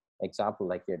example,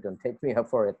 like, you don't take me up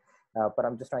for it, but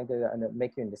I'm just trying to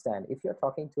make you understand. If you're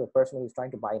talking to a person who's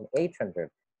trying to buy an 800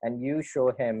 and you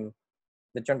show him,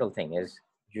 the general thing is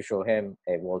you show him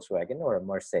a Volkswagen or a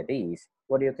Mercedes,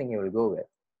 what do you think he will go with?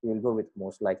 He will go with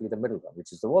most likely the middle one,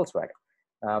 which is the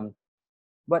Volkswagen.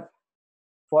 But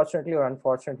fortunately or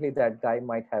unfortunately, that guy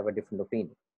might have a different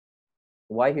opinion.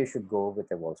 Why he should go with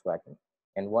a Volkswagen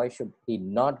and why should he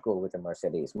not go with a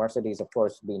Mercedes? Mercedes, of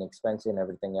course, being expensive and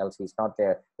everything else, he's not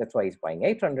there. That's why he's buying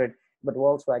 800, but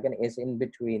Volkswagen is in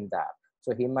between that.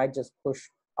 So he might just push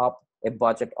up a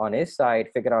budget on his side,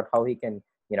 figure out how he can,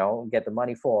 get the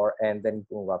money for, and then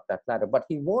move up that ladder. But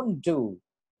he would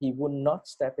not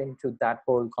step into that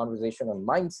whole conversation on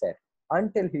mindset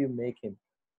until you make him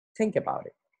think about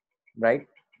it, right?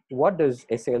 What does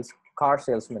a car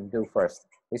salesman do first?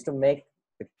 Is to make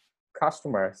the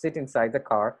customer sit inside the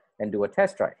car and do a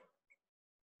test drive.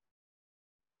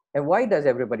 And why does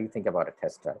everybody think about a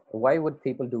test drive? Why would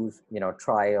people do,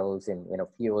 trials and,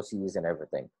 POCs and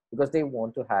everything? Because they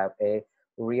want to have a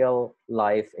real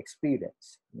life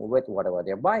experience with whatever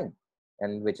they're buying,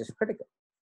 and which is critical.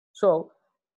 So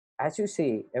as you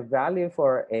see, a value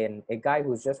for a guy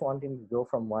who's just wanting to go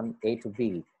from one A to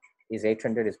B is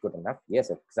 800 is good enough. Yes,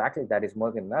 exactly. That is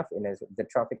more than enough in the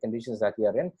traffic conditions that we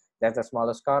are in. That's the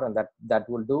smallest car, and that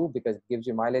will do because it gives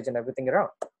you mileage and everything around,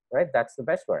 right? That's the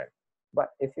best for him. But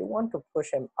if you want to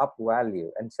push him up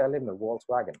value and sell him a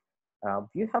Volkswagen,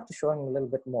 you have to show him a little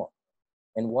bit more,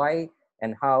 and why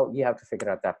and how you have to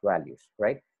figure out that values,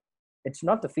 right? It's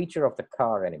not the feature of the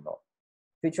car anymore.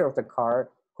 Feature of the car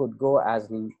could go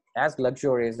as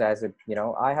luxurious as it,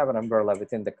 I have an umbrella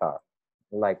within the car,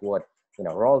 like what,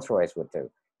 Rolls Royce would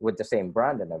do with the same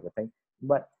brand and everything.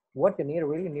 But what you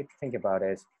really need to think about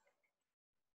is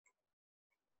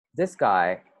this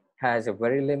guy has a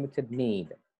very limited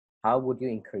need. How would you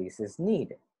increase his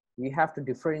need? You have to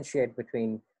differentiate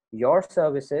between your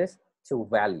services to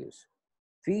values,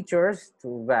 features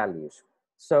to values.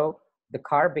 So the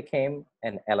car became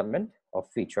an element of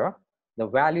feature. The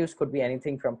values could be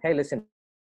anything from, hey, listen,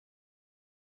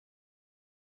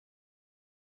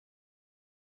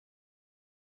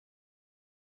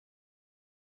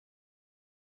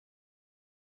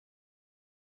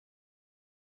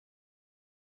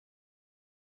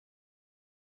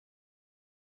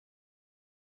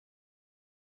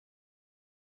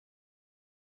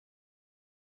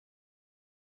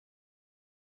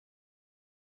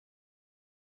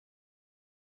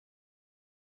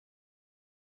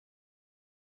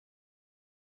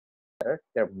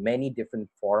 there are many different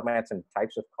formats and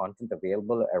types of content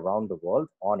available around the world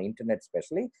on internet,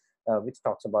 especially, which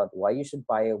talks about why you should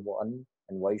buy one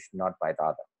and why you should not buy the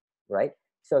other, right?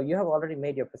 So you have already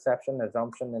made your perception,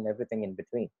 assumption, and everything in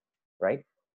between, right?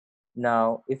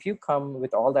 Now, if you come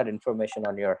with all that information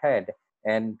on your head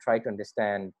and try to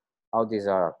understand how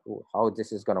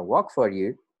this is going to work for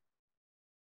you,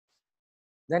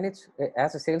 then it's,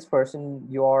 as a salesperson,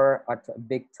 you're at a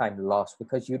big time loss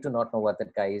because you do not know what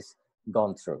that guy is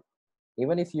gone through.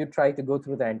 Even if you try to go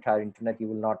through the entire internet, you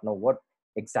will not know what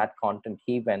exact content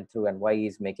he went through and why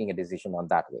he's making a decision on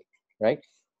that way, right?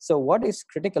 So what is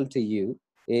critical to you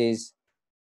is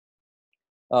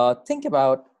think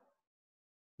about,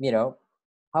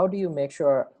 how do you make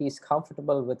sure he's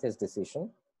comfortable with his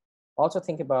decision? Also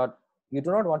think about, you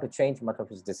do not want to change much of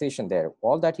his decision there.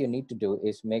 All that you need to do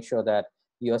is make sure that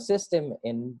you assist him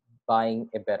in buying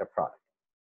a better product.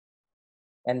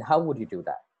 And how would you do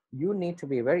that? You need to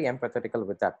be very empathetical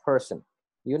with that person.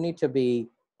 You need to be,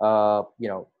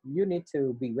 you need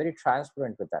to be very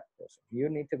transparent with that person. You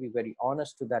need to be very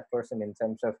honest to that person in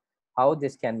terms of how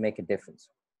this can make a difference.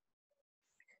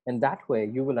 And that way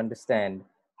you will understand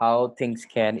how things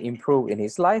can improve in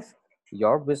his life,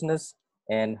 your business,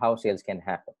 and how sales can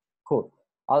happen. Cool.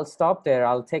 I'll stop there.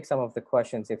 I'll take some of the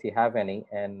questions if you have any.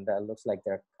 And looks like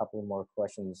there are a couple more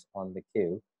questions on the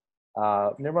queue.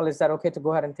 Nirmal, is that okay to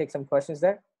go ahead and take some questions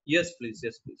there? Yes, please.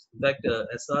 Yes, please. In fact,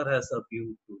 SR has a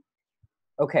few too.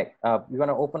 Okay. You want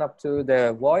to open up to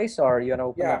the voice, or you want to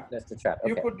open Yeah, up just the chat?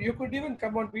 you Okay. could even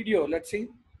come on video. Let's see.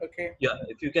 Okay. Yeah,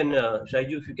 if you can,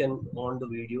 Shaiju, if you can on the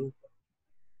video.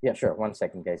 Yeah, sure. One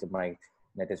second, guys. My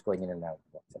net is going in and out.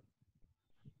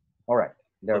 All right.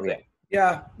 There we are. Perfect.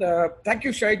 Yeah, thank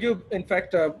you, Shaiju. In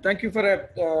fact, thank you for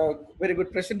a very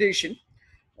good presentation.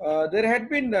 There had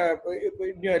been,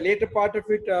 in your later part of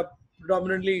it,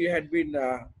 predominantly you had been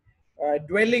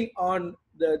dwelling on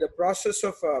the process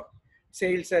of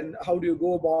sales and how do you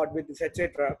go about with this,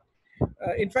 etc.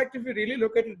 In fact, if you really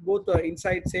look at it, both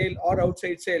inside sale or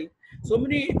outside sale, so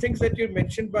many things that you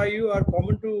mentioned by you are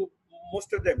common to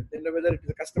most of them. You know, whether it is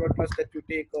a customer trust that you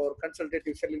take or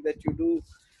consultative selling that you do,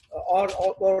 or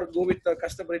go with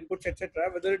customer inputs, etc.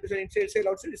 Whether it is an inside sale,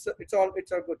 outside, it's all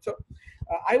good. So,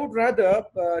 I would rather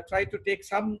try to take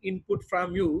some input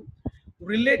from you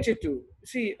related to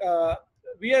see.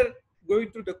 We are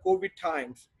going through the COVID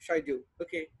times, Shaiju.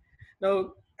 Okay,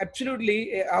 now,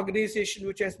 absolutely, a organization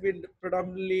which has been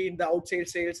predominantly in the outside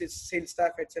sales, its sales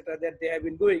staff, etc., that they have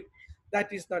been doing,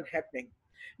 that is not happening.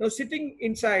 Now, sitting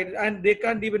inside, and they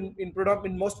can't even, in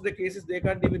most of the cases, they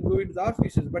can't even go into the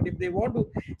offices. But if they want to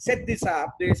set this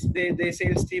up, they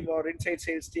sales team or inside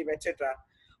sales team, etc.,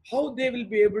 how they will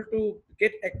be able to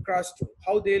get across to,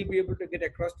 how they will be able to get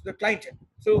across to the client.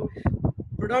 So,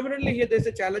 predominantly here there's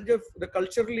a challenge of the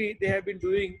culturally they have been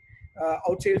doing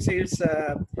outside sales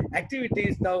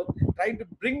activities, now trying to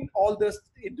bring all this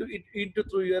into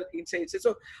through your insights.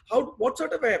 So how, what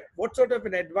sort of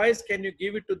an advice can you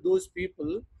give it to those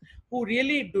people who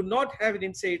really do not have an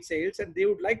inside sales and they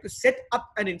would like to set up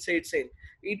an inside sale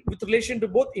with relation to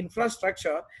both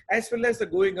infrastructure as well as the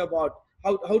going about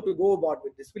how to go about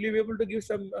with this? Will you be able to give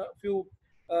some few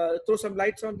throw some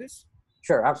lights on this?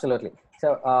 Sure, absolutely.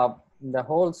 So the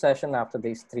whole session after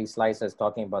these three slides is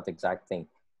talking about the exact thing.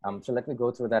 So let me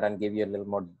go through that and give you a little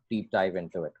more deep dive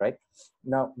into it, right?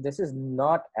 Now, this is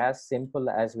not as simple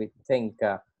as we think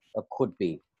could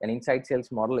be. An inside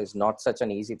sales model is not such an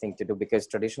easy thing to do because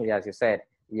traditionally, as you said,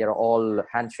 we are all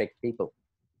handshake people.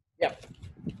 Yeah.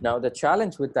 Now, the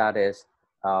challenge with that is,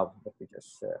 let me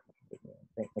just,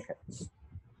 okay.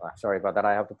 Sorry about that.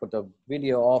 I have to put the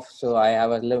video off so I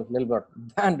have a little bit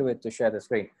bandwidth to share the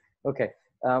screen. Okay.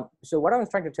 So what I was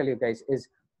trying to tell you guys is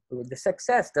the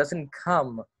success doesn't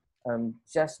come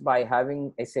just by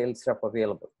having a sales rep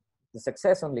available. The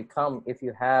success only come if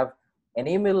you have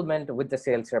enablement with the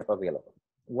sales rep available.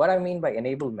 What I mean by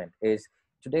enablement is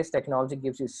today's technology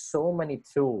gives you so many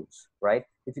tools, right?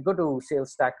 If you go to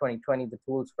Sales Stack 2020, the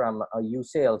tools from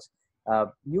USales,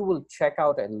 you will check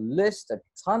out a list of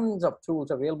tons of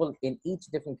tools available in each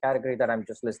different category that I'm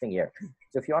just listing here.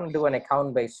 So if you want to do an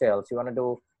account-based sales, you want to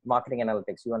do marketing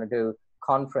analytics, you want to do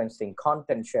conferencing,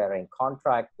 content sharing,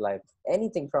 contract life,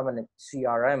 anything from a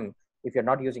CRM. If you're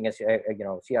not using a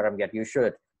CRM yet, you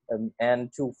should.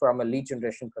 And from a lead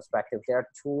generation perspective, there are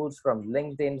tools from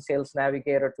LinkedIn, Sales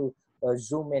Navigator to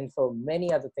Zoom Info,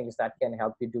 many other things that can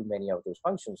help you do many of those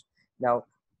functions. Now,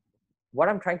 what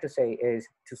I'm trying to say is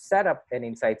to set up an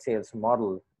inside sales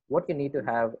model, what you need to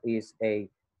have is a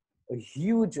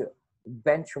huge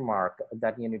benchmark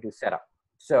that you need to set up.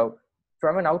 So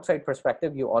from an outside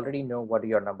perspective, you already know what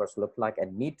your numbers look like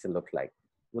and need to look like.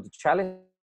 Well, the challenge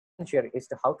here is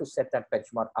to how to set that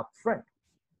benchmark up front.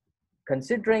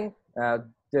 Considering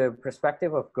the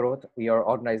perspective of growth your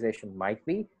organization might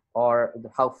be, or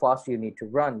how fast you need to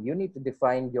run, you need to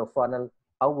define your funnel.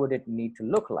 How would it need to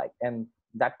look like? And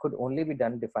that could only be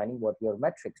done defining what your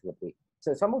metrics would be.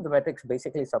 So some of the metrics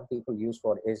basically some people use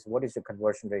for is what is the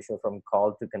conversion ratio from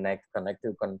call to connect, connect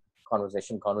to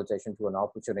conversation, conversation to an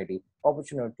opportunity,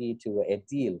 opportunity to a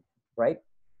deal, right?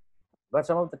 But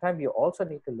some of the time you also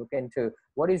need to look into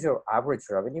what is your average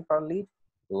revenue per lead,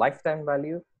 lifetime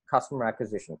value, customer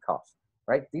acquisition cost,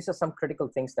 right? These are some critical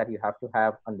things that you have to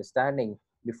have understanding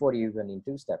before you even need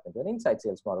to step into an inside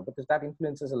sales model, because that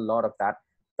influences a lot of that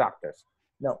factors.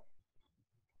 Now,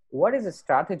 what is a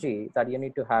strategy that you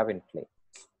need to have in play?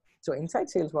 So inside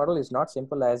sales model is not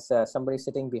simple as somebody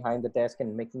sitting behind the desk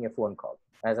and making a phone call.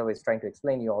 As I was trying to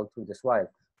explain you all through this while,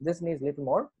 this needs a little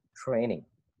more training.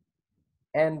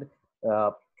 And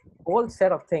whole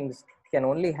set of things can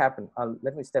only happen.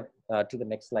 Let me step to the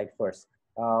next slide first.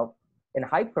 In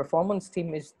high performance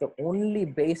team is the only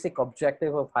basic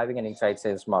objective of having an inside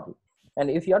sales model. And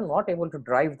if you're not able to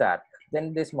drive that,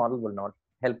 then this model will not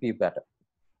help you better.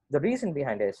 The reason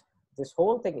behind is this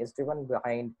whole thing is driven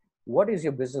behind what is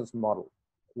your business model?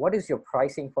 What is your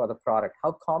pricing for the product?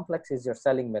 How complex is your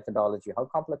selling methodology? How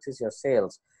complex is your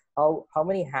sales? How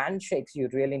many handshakes you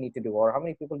really need to do, or how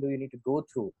many people do you need to go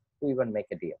through to even make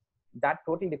a deal? That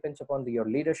totally depends upon your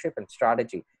leadership and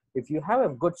strategy. If you have a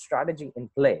good strategy in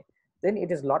play, then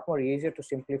it is a lot more easier to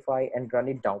simplify and run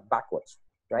it down backwards,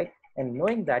 right? And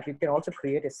knowing that, you can also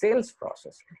create a sales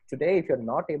process. Today, if you're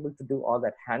not able to do all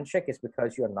that handshake is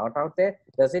because you're not out there,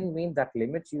 doesn't mean that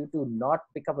limits you to not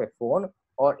pick up a phone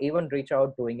or even reach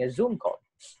out doing a Zoom call.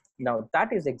 Now,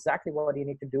 that is exactly what you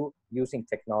need to do using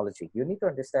technology. You need to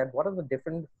understand what are the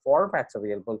different formats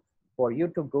available for you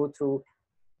to go through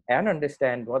and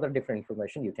understand what are different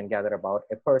information you can gather about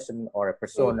a person or a So,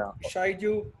 persona.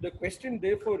 Shaiju, the question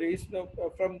therefore is,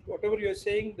 from whatever you're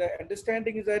saying, the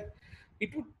understanding is that it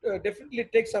would definitely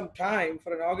take some time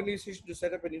for an organization to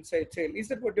set up an inside sale. Is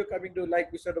that what you're coming to?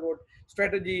 Like we said about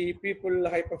strategy, people,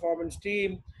 high performance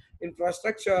team,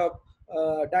 infrastructure,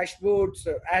 dashboards,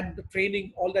 and the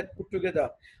training, all that put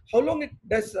together. How long it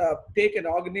does take an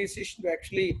organization to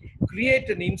actually create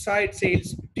an inside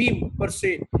sales team per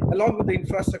se, along with the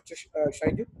infrastructure,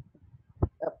 Shaiju?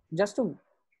 Just to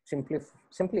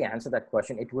simply answer that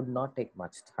question, it would not take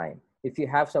much time if you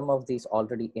have some of these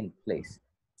already in place.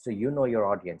 So you know your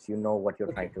audience, you know what you're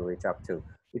Okay. trying to reach up to.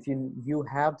 If you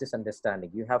have this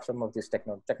understanding, you have some of this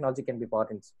technology can be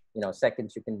bought in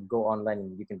seconds. You can go online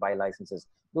and you can buy licenses.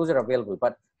 Those are available.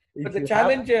 But But if the you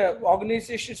have challenge,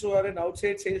 organizations who are in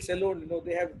outside sales alone,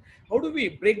 they have, how do we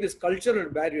break this cultural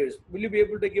barriers? Will you be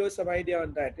able to give us some idea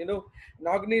on that? An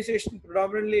organization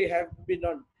predominantly have been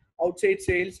on outside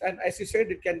sales, and as you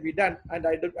said, it can be done, and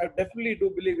I definitely do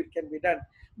believe it can be done.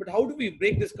 But how do we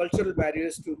break this cultural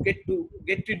barriers to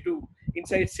get into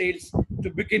inside sales to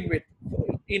begin with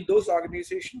in those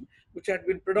organizations which had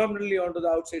been predominantly onto the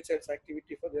outside sales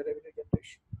activity for their revenue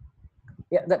generation?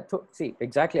 Yeah, see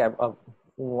exactly.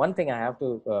 One thing I have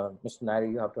to, Mr. Nair,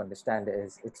 you have to understand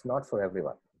is it's not for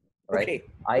everyone, right? Okay,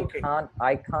 I okay,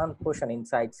 can't push an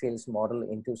inside sales model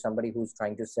into somebody who's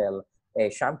trying to sell a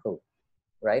shampoo,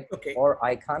 right? okay. Or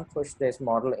I can't push this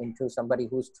model into somebody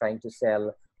who's trying to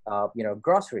sell,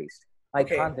 groceries. I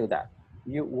Okay. can't do that.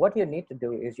 What you need to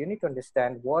do is you need to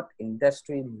understand what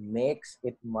industry makes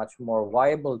it much more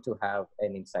viable to have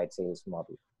an inside sales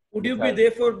model. Would you be Because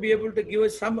therefore be able to give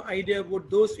us some idea about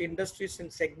those industries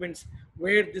and segments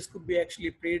where this could be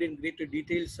actually played in greater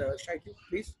details, Shaiju,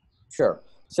 please? sure.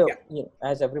 Yeah. So,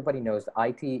 as everybody knows, the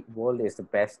IT world is the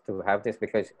best to have this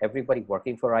because everybody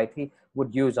working for IT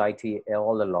would use IT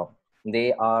all along.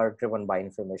 They are driven by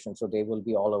information, so they will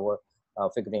be all over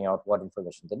figuring out what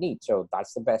information they need. So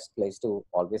that's the best place to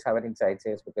always have an inside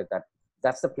sales because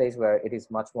that's the place where it is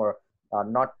much more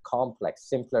not complex,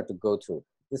 simpler to go through.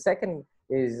 The second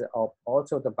is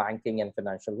also the banking and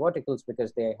financial verticals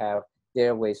because they have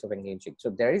their ways of engaging. So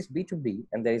there is B2B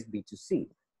and there is B2C.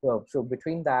 So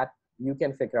between that, you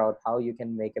can figure out how you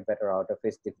can make a better out of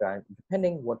it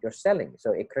depending what you're selling.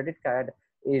 So a credit card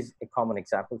is a common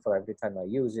example for every time I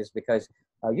use is because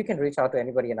you can reach out to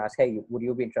anybody and ask, hey, would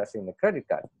you be interested in a credit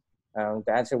card?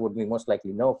 The answer would be most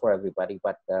likely no for everybody.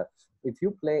 But if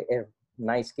you play a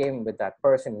nice game with that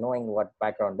person, knowing what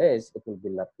background is, it will be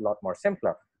a lot more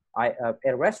simpler.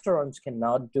 A restaurants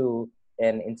cannot do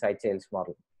an inside sales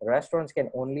model. Restaurants can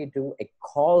only do a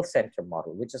call center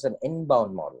model, which is an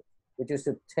inbound model, which is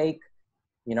to take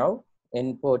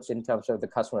inputs in terms of the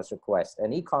customer's request.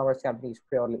 An e-commerce company is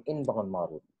purely inbound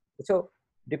model. So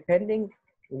depending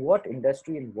what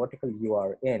industry and vertical you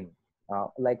are in,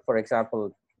 like for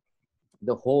example,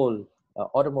 the whole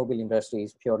automobile industry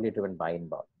is purely driven by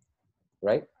inbound,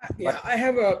 right? Yeah, But I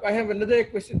have another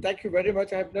question. Thank you very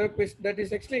much. I have another question that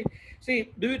is actually,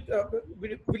 see,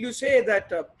 will you say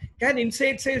that can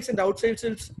inside sales and outside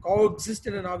sales coexist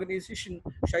in an organization,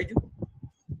 Shaiju?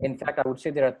 in fact, I would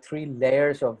say there are three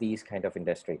layers of these kind of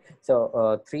industry.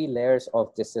 So three layers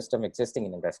of this system existing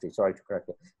in industry. Sorry to correct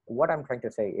you. What I'm trying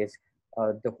to say is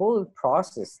the whole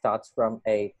process starts from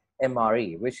a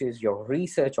MRE, which is your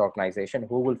research organization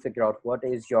who will figure out what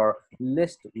is your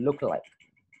list look like.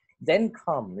 Then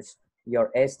comes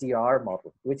your SDR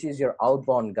model, which is your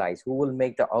outbound guys who will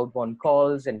make the outbound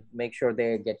calls and make sure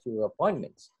they get you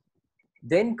appointments.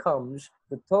 Then comes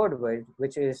the third way,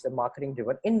 which is a marketing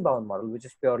driven inbound model, which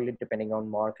is purely depending on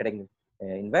marketing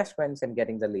investments and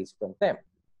getting the leads from them.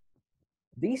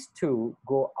 These two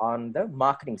go on the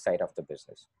marketing side of the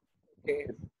business. Okay.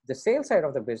 The sales side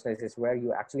of the business is where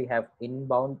you actually have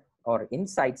inbound or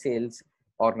inside sales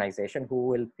organization who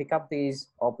will pick up these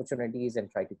opportunities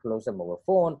and try to close them over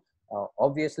phone.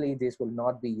 Obviously, this will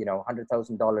not be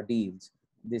 $100,000 deals.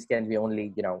 This can be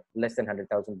only less than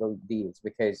 $100,000 deals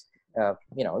because as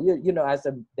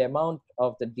the amount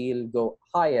of the deal go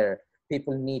higher,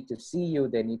 people need to see you,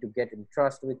 they need to get in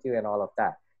trust with you and all of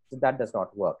that. So that does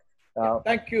not work. Yeah,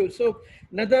 thank you. So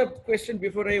another question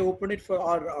before I open it for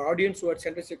our audience who had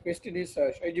sent us a question is,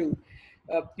 Shaiju,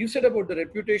 You said about the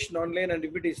reputation online, and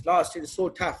if it is lost, it is so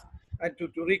tough and to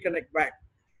reconnect back.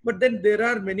 But then there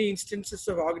are many instances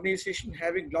of organization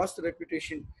having lost the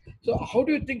reputation. So how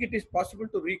do you think it is possible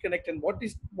to reconnect, and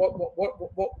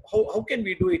how can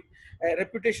we do it? A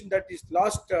reputation that is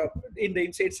lost in the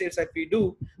inside sales that we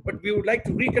do, but we would like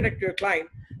to reconnect to your client.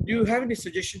 Do you have any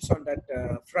suggestions on that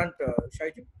front,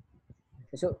 Shaiju?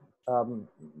 So,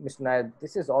 Mr. Nair,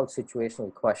 this is all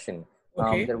situational question.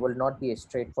 Okay. There will not be a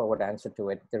straightforward answer to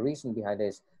it. The reason behind it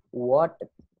is what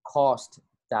caused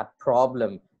that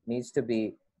problem needs to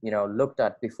be, looked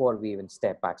at before we even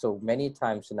step back. So many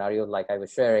times scenario like I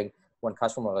was sharing, one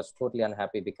customer was totally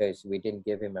unhappy because we didn't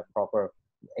give him a proper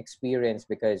experience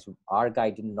because our guy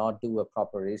did not do a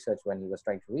proper research when he was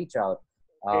trying to reach out.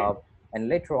 Okay. And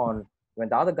later on, when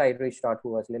the other guy reached out who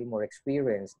was a little more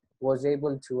experienced, was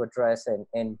able to address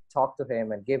and talk to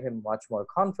him and give him much more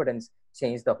confidence,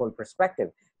 change the whole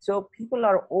perspective. So people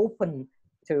are open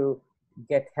to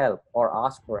get help or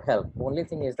ask for help. Only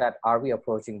thing is that, are we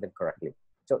approaching them correctly?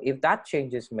 So if that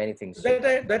changes, many things change.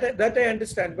 That I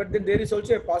understand, but then there is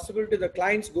also a possibility the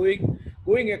clients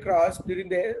going across during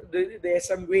the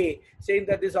SM way, saying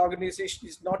that this organization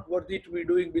is not worthy to be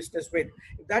doing business with.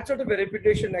 If that sort of a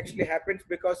reputation actually happens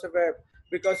because of a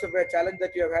challenge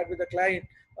that you have had with the client,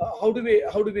 how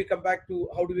do we come back?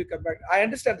 I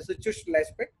understand the situational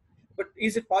aspect, but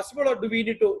is it possible, or do we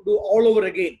need to do all over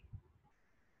again?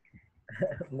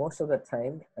 Most of the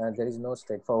time, there is no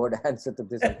straightforward answer to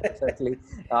this, unfortunately.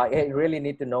 I really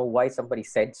need to know why somebody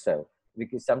said so,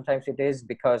 because sometimes it is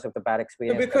because of the bad No,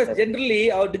 experience. because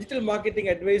generally our digital marketing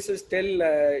advisors tell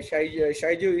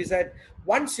Shaiju is that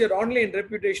once your online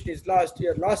reputation is lost,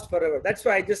 you're lost forever. That's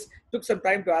why I just took some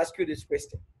time to ask you this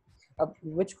question.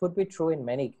 Which could be true in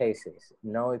many cases.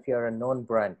 If you're a known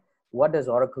brand, what does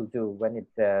Oracle do when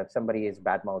somebody is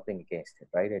bad mouthing against it,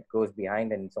 right? It goes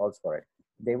behind and solves for it.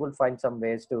 They will find some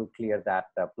ways to clear that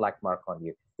black mark on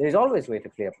you. There is always a way to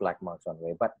clear black marks on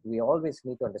way, but we always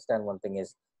need to understand one thing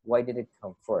is, why did it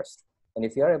come first? And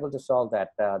if you're able to solve that,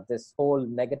 this whole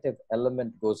negative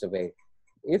element goes away.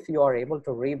 If you are able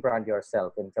to rebrand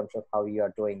yourself in terms of how you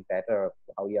are doing better,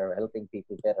 how you are helping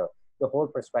people better, the whole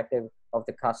perspective of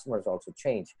the customers also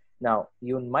change. Now,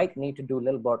 you might need to do a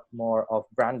little bit more of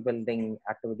brand building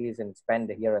activities and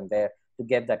spend here and there to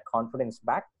get that confidence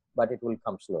back, but it will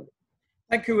come slowly.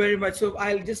 Thank you very much. So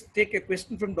I'll just take a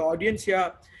question from the audience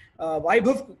here.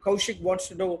 Vaibhav Kaushik wants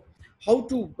to know how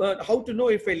to know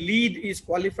if a lead is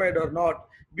qualified or not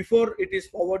before it is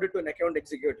forwarded to an account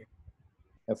executive.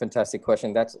 A fantastic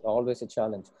question. That's always a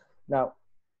challenge. Now,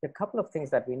 a couple of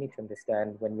things that we need to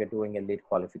understand when we're doing a lead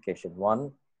qualification.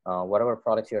 One, whatever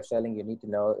products you're selling, you need to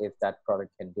know if that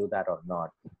product can do that or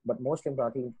not. But most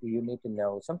importantly, you need to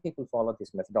know, some people follow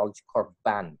this methodology called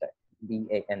BANT,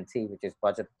 BANT, which is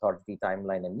budget, authority,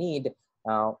 timeline, and need.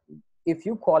 If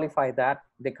you qualify that,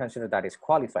 they consider that is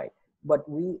qualified. But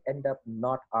we end up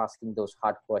not asking those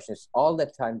hard questions all the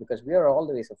time because we are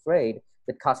always afraid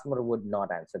the customer would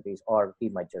not answer these or he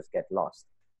might just get lost,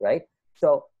 right?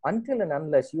 So until and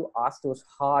unless you ask those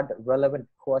hard, relevant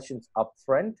questions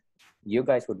upfront, you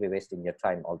guys would be wasting your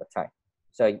time all the time.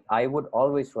 So I would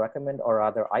always recommend, or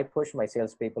rather I push my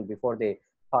salespeople before they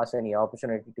pass any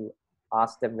opportunity to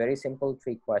ask them very simple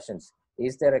 3 questions.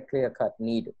 Is there a clear-cut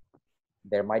need?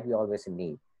 There might be always a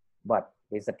need, but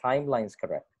is the timelines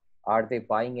correct? Are they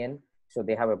buying in? So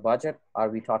they have a budget. Are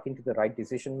we talking to the right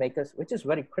decision makers? Which is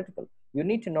very critical. You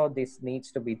need to know this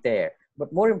needs to be there.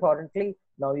 But more importantly,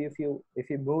 now if you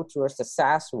move towards the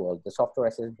SaaS world, the software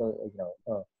as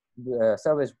a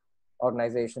service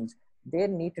organizations, they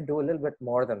need to do a little bit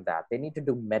more than that. They need to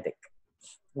do MEDDIC,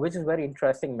 which is very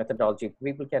interesting methodology.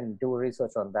 People can do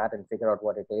research on that and figure out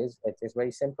what it is. It's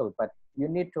very simple, but you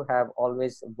need to have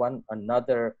always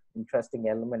another interesting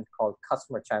element called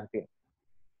customer champion.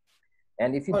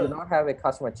 And if you do not have a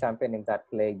customer champion in that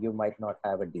play, you might not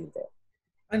have a deal there.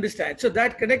 Understand. So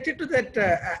that connected to that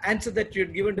answer that you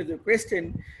had given to the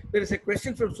question, there is a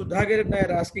question from Sudhagar and I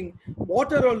are asking,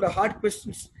 what are all the hard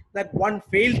questions that one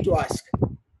failed to ask?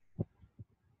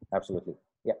 Absolutely.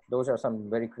 Yeah, those are some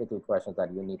very critical questions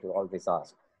that you need to always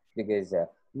ask, because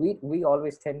we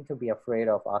always tend to be afraid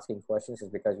of asking questions is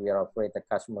because we are afraid the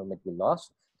customer might be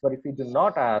lost. But if we do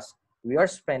not ask, we are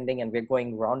spending and we're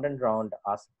going round and round,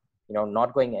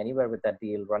 not going anywhere with that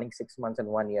deal, running 6 months and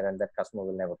 1 year, and that customer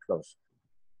will never close.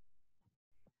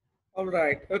 All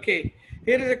right. Okay.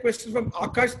 Here is a question from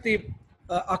Akashdeep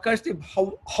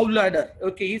Howlader.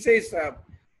 Okay. He says,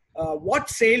 what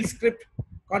sales script,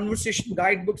 conversation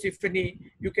guidebooks, if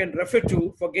any, you can refer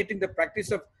to for getting the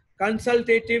practice of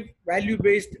consultative,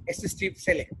 value-based assistive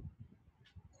selling?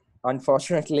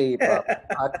 Unfortunately,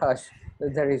 Akash,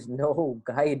 There is no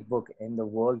guidebook in the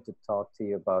world to talk to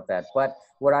you about that. But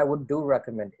what I would do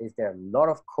recommend is there are a lot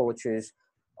of coaches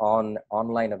on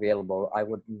online available. I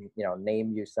would,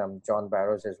 name you some. John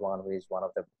Barrows is one, who is one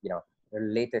of the, the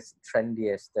latest,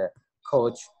 trendiest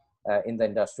coach in the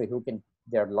industry, who can,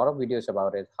 there are a lot of videos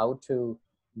about it, how to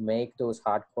make those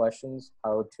hard questions,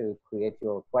 how to create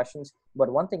your questions.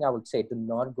 But one thing I would say, do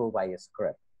not go by a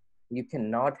script. You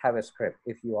cannot have a script.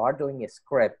 If you are doing a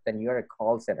script, then you're a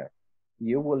call center.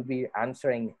 You will be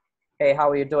answering, hey, how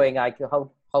are you doing?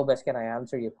 How best can I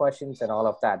answer your questions and all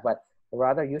of that. But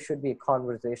rather, you should be a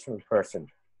conversational person,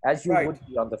 as you Right. would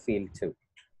be on the field too.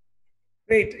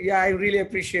 Great. Yeah, I really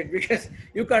appreciate because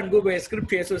you can't go by a script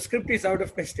here. So script is out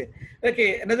of question.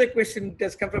 Okay, another question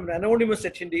has come from an anonymous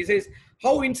attendee. He says,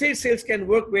 how inside sales can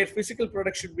work where physical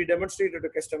products should be demonstrated to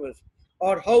customers?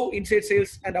 Or how inside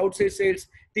sales and outside sales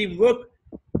team work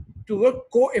to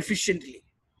work co-efficiently?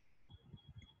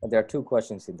 There are two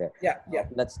questions in there. Yeah, yeah.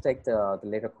 Let's take the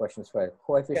later questions first.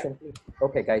 Coefficiently. Yeah.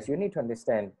 Okay, guys, you need to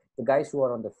understand the guys who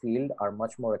are on the field are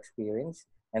much more experienced,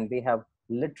 and they have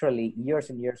literally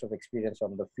years and years of experience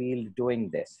on the field doing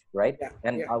this, right? Yeah,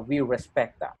 and yeah. We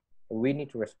respect that. We need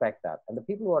to respect that. And the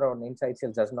people who are on inside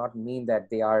sales does not mean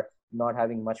that they are not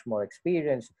having much more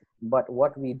experience, but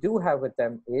what we do have with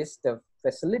them is the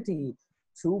facility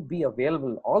to be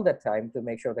available all the time to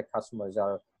make sure the customers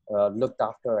are looked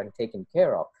after and taken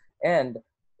care of. And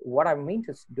what I mean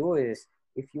to do is,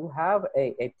 if you have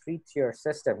a three-tier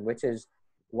system, which is,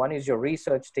 one is your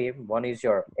research team, one is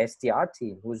your SDR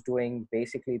team, who's doing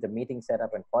basically the meeting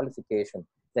setup and qualification.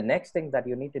 The next thing that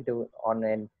you need to do on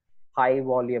a high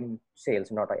volume sales,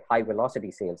 not a high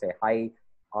velocity sales, a high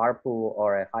ARPU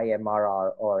or a high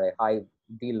MRR or a high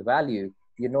deal value,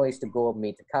 is to go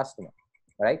meet the customer,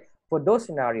 right? For those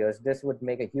scenarios, this would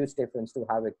make a huge difference to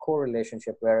have a core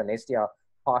relationship where an SDR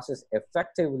passes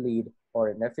effective lead or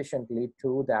an efficient lead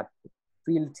to that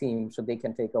field team so they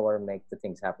can take over and make the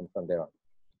things happen from there on.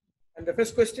 And the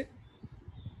first question?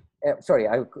 Sorry,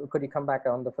 could you come back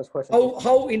on the first question?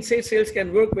 How inside sales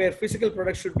can work where physical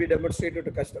products should be demonstrated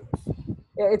to customers?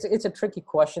 Yeah, it's a tricky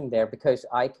question there, because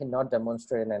I cannot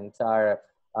demonstrate an entire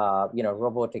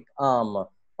robotic arm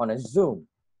on a Zoom,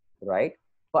 right?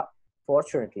 But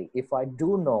fortunately, if I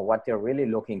do know what they're really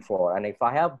looking for, and if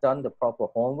I have done the proper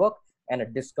homework and a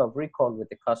discovery call with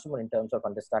the customer in terms of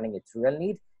understanding its real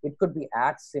need, it could be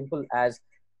as simple as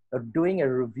doing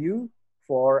a review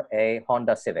for a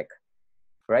Honda Civic,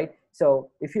 right?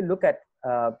 So if you look at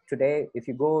today, if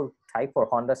you go type for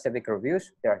Honda Civic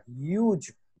reviews, there are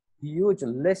huge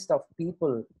list of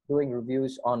people doing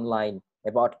reviews online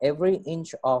about every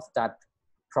inch of that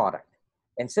product.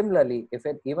 And similarly,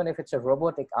 even if it's a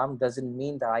robotic arm, doesn't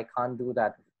mean that I can't do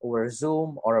that over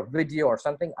Zoom or a video or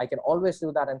something. I can always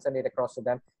do that and send it across to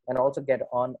them, and also get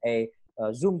on a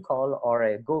Zoom call or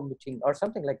a Go meeting or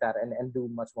something like that, and do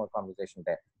much more conversation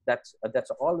there. That's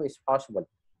always possible.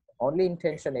 Only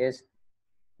intention is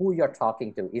who you're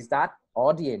talking to. Is that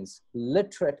audience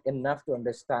literate enough to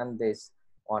understand this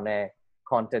on a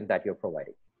content that you're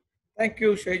providing? Thank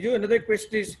you, Shaiju. Another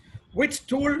question is, which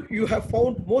tool you have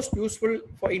found most useful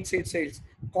for inside sales?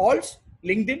 Calls,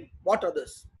 LinkedIn, what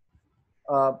others?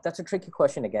 That's a tricky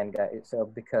question again, guys,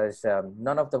 because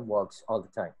none of them works all the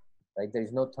time, right? There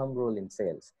is no thumb rule in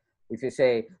sales. If you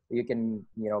say you can,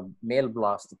 mail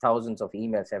blast thousands of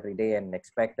emails every day and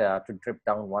expect to drip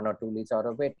down 1 or 2 leads out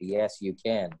of it, yes, you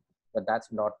can, but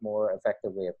that's not more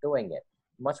effective way of doing it.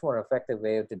 Much more effective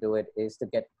way to do it is to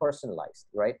get personalized,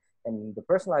 right? And the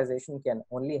personalization can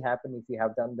only happen if you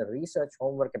have done the research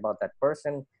homework about that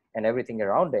person and everything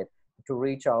around it, to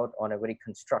reach out on a very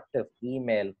constructive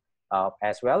email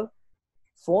as well.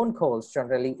 Phone calls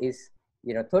generally is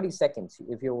 30 seconds.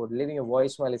 If you're leaving a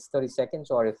voicemail, it's 30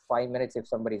 seconds, or if 5 minutes if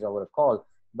somebody's over a call,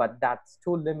 but that's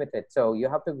too limited. So you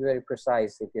have to be very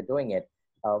precise if you're doing it.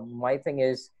 My thing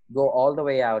is, go all the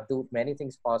way out, do many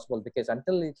things possible, because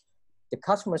until the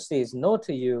customer says no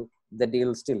to you, the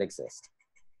deal still exists.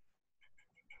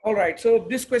 All right. So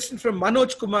this question from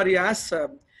Manoj Kumari asks,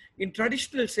 in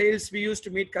traditional sales, we used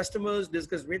to meet customers,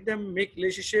 discuss with them, make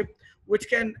relationship, which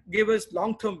can give us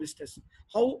long-term business.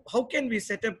 How can we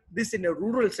set up this in a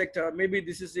rural sector? Maybe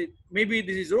this is it. Maybe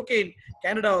this is okay in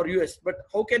Canada or US, but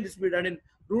how can this be done in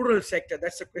rural sector?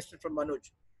 That's a question from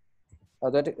Manoj.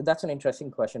 That's an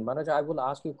interesting question, Manoj. I will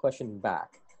ask you a question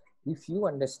back. If you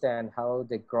understand how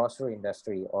the grocery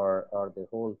industry or the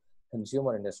whole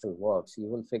consumer industry works, you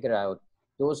will figure out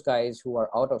those guys who are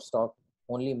out of stock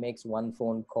only makes one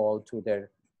phone call to their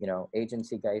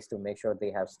agency guys to make sure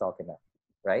they have stock enough,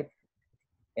 right?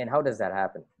 And how does that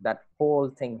happen? That whole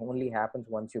thing only happens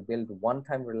once you build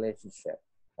one-time relationship.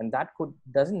 And that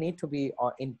doesn't need to be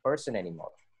in person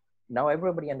anymore. Now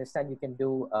everybody understand you can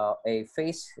do a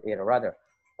rather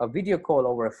a video call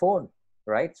over a phone,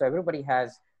 right? So everybody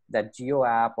has that Geo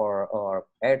app or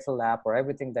Airtel app or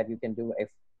everything that you can do a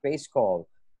face call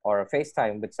or a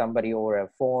FaceTime with somebody over a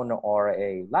phone or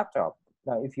a laptop.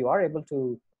 Now, if you are able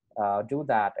to do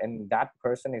that and that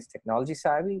person is technology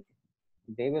savvy,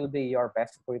 they will be your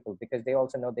best people because they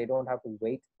also know they don't have to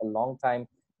wait a long time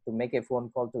to make a phone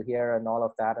call to here and all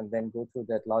of that and then go through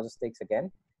that logistics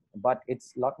again. But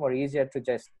it's a lot more easier to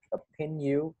just pin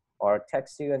you or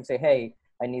text you and say, hey,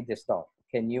 I need this stock.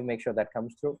 Can you make sure that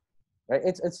comes through? Right?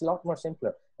 It's a lot more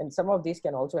simpler. And some of these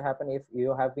can also happen if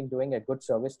you have been doing a good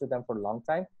service to them for a long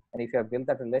time. And if you have built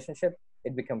that relationship,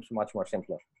 it becomes much more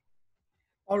simpler.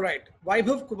 All right.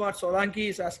 Vaibhav Kumar Solanki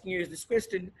is asking you this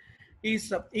question.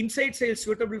 Is inside sales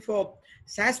suitable for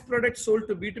SaaS products sold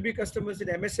to B2B customers in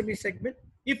MSME segment?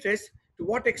 If yes, to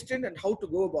what extent and how to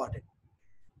go about it?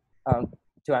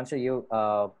 To answer you,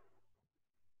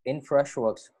 in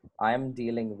Freshworks, I'm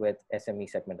dealing with SME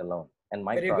segment alone, and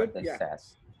my Very product good. is Yeah.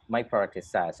 SaaS. My product is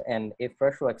SaaS, and if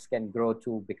Freshworks can grow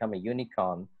to become a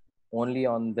unicorn only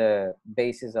on the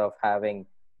basis of having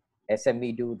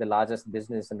SME do the largest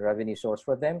business and revenue source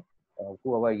for them,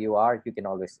 whoever you are, you can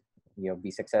always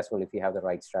be successful if you have the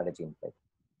right strategy in place.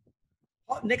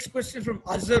 Next question from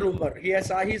Azhar Umar.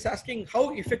 He's asking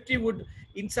how effective would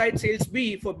inside sales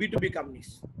be for B2B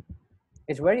companies?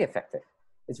 It's very effective.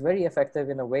 It's very effective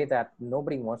in a way that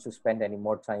nobody wants to spend any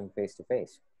more time face to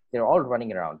face. They're all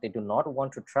running around. They do not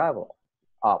want to travel.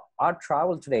 Our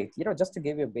travel today, just to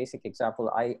give you a basic example,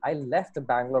 I left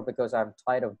Bangalore because I'm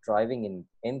tired of driving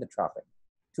in the traffic.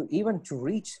 To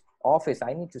reach office,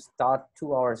 I need to start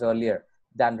 2 hours earlier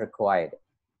than required.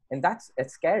 And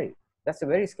it's scary. That's a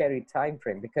very scary time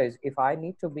frame because if I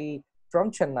need to be from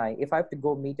Chennai, if I have to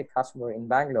go meet a customer in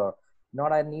Bangalore,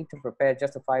 not I need to prepare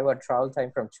just a 5-hour travel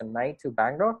time from Chennai to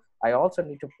Bangalore. I also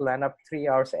need to plan up 3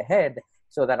 hours ahead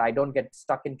so that I don't get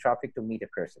stuck in traffic to meet a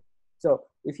person. So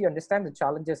if you understand the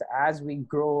challenges as we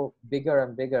grow bigger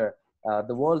and bigger,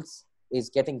 the world is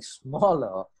getting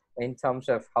smaller in terms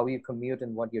of how you commute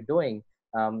and what you're doing.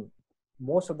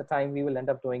 Most of the time, we will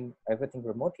end up doing everything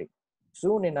remotely.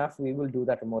 Soon enough, we will do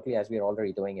that remotely as we're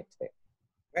already doing it today.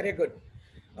 Very good.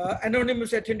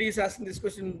 Anonymous attendee is asking this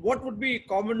question. What would be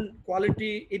common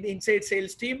quality in inside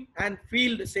sales team and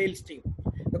field sales team?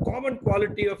 The common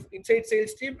quality of inside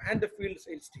sales team and the field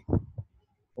sales team.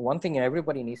 One thing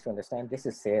everybody needs to understand, this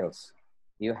is sales.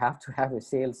 You have to have a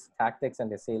sales tactics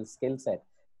and a sales skill set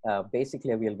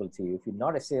basically available to you. If you're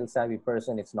not a sales savvy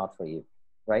person, it's not for you,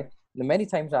 right? Many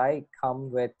times I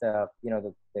come with,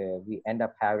 we end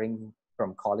up hiring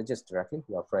from colleges directly,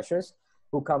 who are freshers,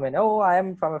 who come in, oh, I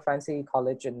am from a fancy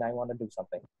college and I want to do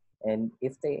something. And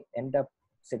if they end up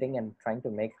sitting and trying to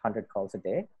make 100 calls a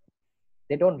day,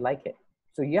 they don't like it.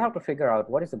 So you have to figure out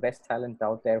what is the best talent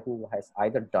out there who has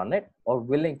either done it or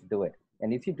willing to do it.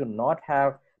 And if you do not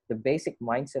have the basic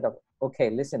mindset of, okay,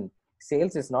 listen,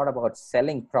 sales is not about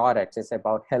selling products, it's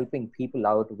about helping people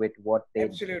out with what they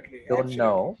don't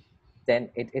know, then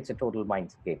it's a total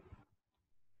mind game.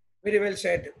 Very well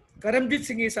said. Karamjit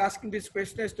Singh is asking this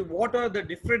question as to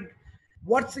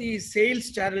what's the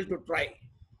sales channel to try?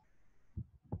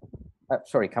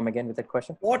 Sorry, come again with that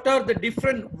question. What are the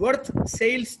different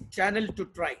sales channel to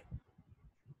try?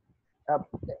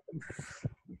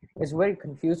 It's a very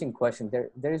confusing question.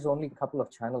 There is only a couple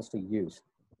of channels to use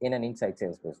in an inside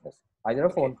sales business. Either a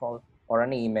phone call or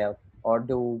an email or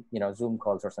do Zoom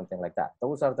calls or something like that.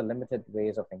 Those are the limited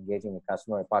ways of engaging a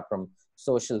customer apart from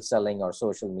social selling or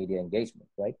social media engagement,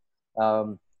 right?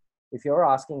 If you're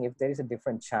asking if there is a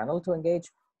different channel to engage,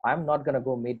 I'm not going to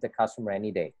go meet the customer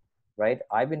any day, right?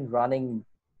 I've been running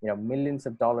millions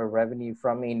of dollar revenue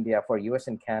from India for US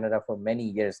and Canada for many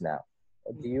years now.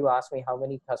 Do you ask me how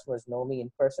many customers know me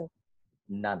in person?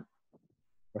 None,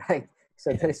 right?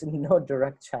 So there's no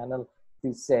direct channel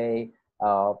to say,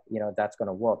 that's going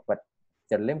to work. But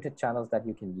there are limited channels that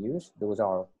you can use. Those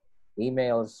are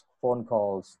emails, phone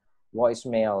calls,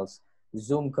 voicemails,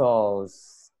 Zoom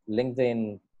calls,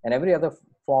 LinkedIn, and every other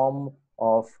form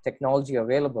of technology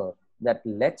available that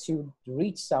lets you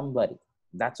reach somebody.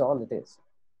 That's all it is.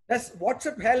 Does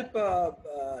WhatsApp help,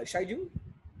 Shaiju?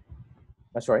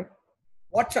 Sorry?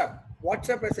 WhatsApp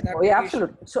as an application. Oh, yeah,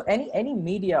 absolutely. So any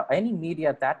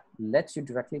media that lets you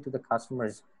directly to the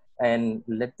customers and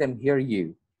let them hear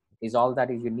you is all that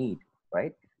you need,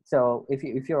 right? So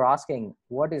if you're asking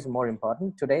what is more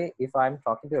important today, if I'm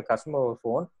talking to a customer over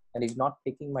phone and he's not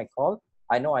picking my call,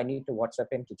 I know I need to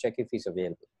WhatsApp him to check if he's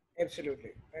available.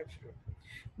 Absolutely.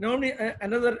 Now,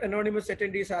 another anonymous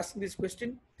attendee is asking this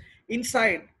question.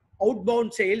 Inside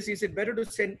outbound sales, is it better to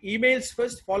send emails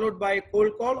first followed by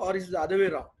cold call, or is it the other way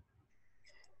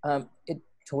around? It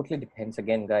totally depends.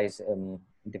 Again, guys,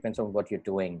 it depends on what you're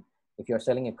doing. If you're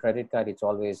selling a credit card, it's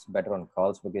always better on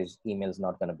calls because email is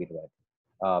not going to be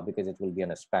read because it will be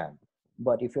on a spam.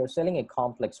 But if you're selling a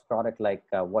complex product like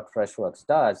what Freshworks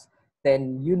does,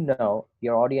 then you know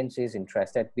your audience is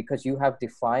interested because you have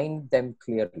defined them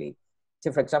clearly.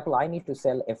 So, for example, I need to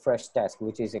sell a fresh desk,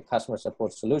 which is a customer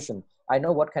support solution. I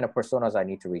know what kind of personas I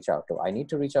need to reach out to. I need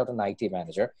to reach out to an IT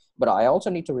manager, but I also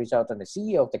need to reach out to the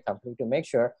CEO of the company to make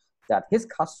sure that his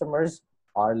customers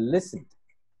are listened,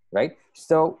 right?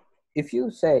 So if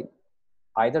you say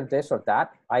either this or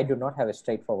that, I do not have a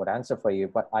straightforward answer for you,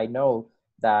 but I know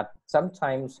that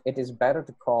sometimes it is better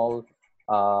to call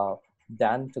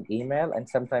than to email, and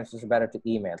sometimes it's better to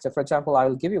email. So for example, I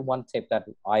will give you one tip that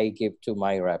I give to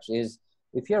my reps is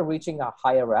if you're reaching a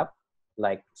higher rep,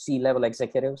 like C-level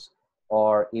executives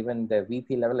or even the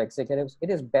VP level executives, it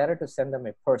is better to send them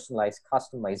a personalized,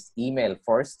 customized email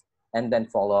first and then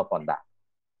follow up on that.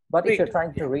 But if you're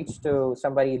trying to reach to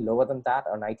somebody lower than that,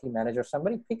 or an IT manager,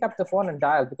 somebody pick up the phone and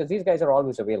dial because these guys are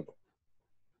always available.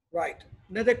 Right.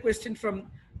 Another question from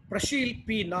Prashil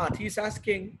P. Nath. He's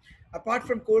asking, apart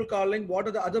from cold calling, what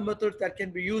are the other methods that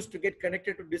can be used to get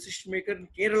connected to decision maker in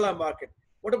Kerala market?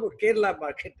 What about Kerala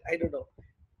market? I don't know.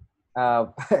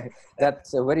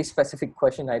 That's a very specific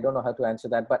question. I don't know how to answer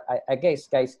that, but I guess,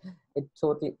 guys, it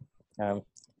totally,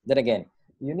 then again,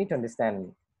 you need to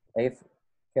understand if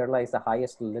Kerala is the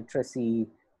highest literacy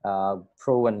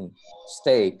proven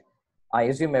state, I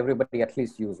assume everybody at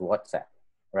least use WhatsApp,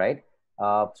 right?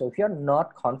 So if you're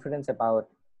not confident about,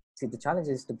 see, the challenge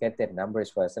is to get their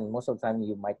numbers first, and most of the time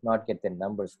you might not get their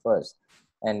numbers first.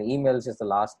 And emails is the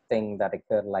last thing that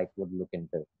a Keralite would look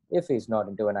into if he's not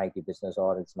into an IT business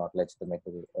or it's not legitimate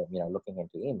to, looking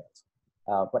into emails.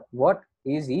 But what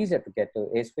is easier to get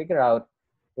to is figure out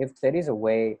if there is a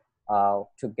way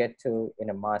to get to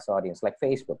in a mass audience like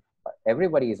Facebook.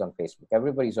 Everybody is on Facebook.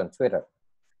 Everybody's on Twitter.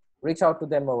 Reach out to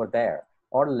them over there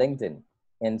or LinkedIn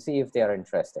and see if they are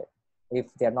interested. If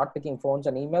they're not picking phones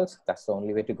and emails, that's the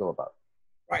only way to go about.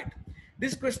 Right.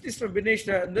 This question is from Binesh.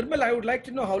 Nirmal, I would like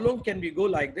to know how long can we go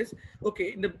like this?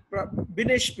 Okay, in the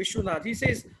Binesh Vishwanath, he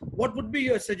says, what would be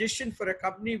your suggestion for a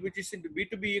company which is into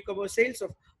B2B e-commerce sales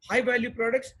of high value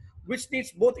products, which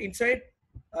needs both inside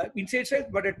sales,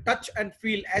 but a touch and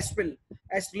feel as well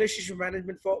as relationship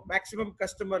management for maximum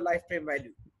customer lifetime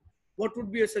value? What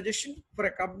would be a suggestion for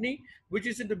a company which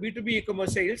is into B2B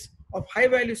e-commerce sales of high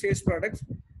value sales products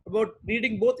about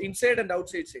needing both inside and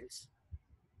outside sales?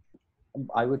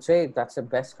 I would say that's the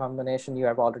best combination you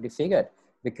have already figured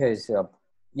because,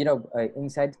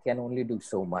 inside can only do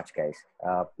so much, guys.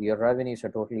 Your revenues are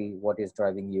totally what is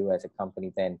driving you as a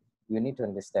company. Then you need to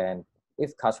understand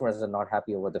if customers are not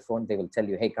happy over the phone, they will tell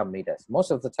you, hey, come meet us.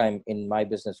 Most of the time in my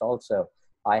business also,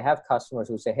 I have customers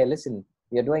who say, hey, listen,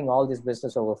 you're doing all this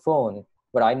business over phone,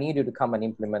 but I need you to come and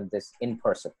implement this in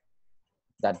person.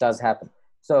 That does happen.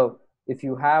 So if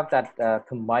you have that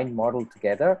combined model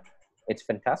together, it's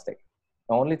fantastic.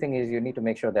 The only thing is you need to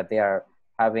make sure that they are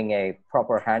having a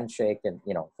proper handshake and,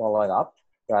 following up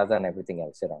rather than everything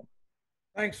else around.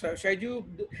 Thanks, Shaiju.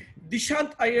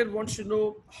 Dishant Iyer wants to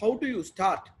know, how do you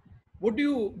start? What do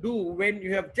you do when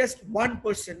you have just one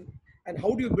person, and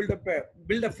how do you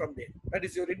build up from there? That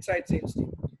is your inside sales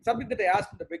team. Something that I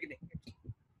asked in the beginning.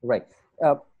 Right.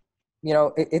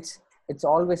 It's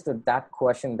always that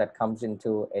question that comes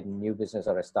into a new business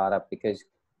or a startup because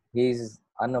he's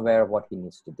unaware of what he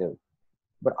needs to do.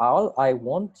 But all I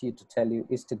want you to tell you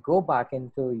is to go back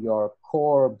into your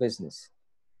core business.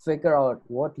 Figure out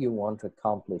what you want to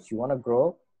accomplish. You want to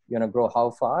grow. You want to grow how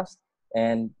fast?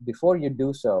 And before you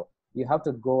do so, you have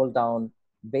to go down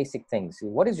basic things.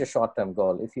 What is your short-term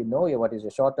goal? If you know what is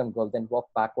your short-term goal, then walk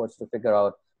backwards to figure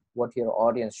out what your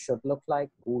audience should look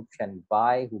like, who can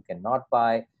buy, who cannot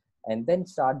buy, and then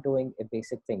start doing a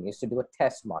basic thing is to do a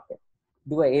test market.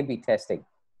 Do a A/B testing.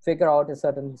 Figure out a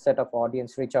certain set of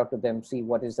audience, reach out to them, see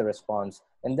what is the response,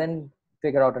 and then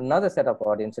figure out another set of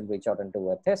audience and reach out and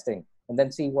do a testing, and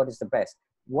then see what is the best.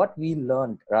 What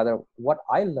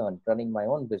I learned running my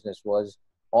own business was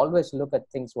always look at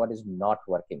things, what is not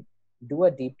working. Do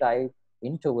a deep dive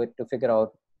into it to figure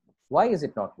out why is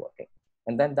it not working.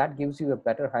 And then that gives you a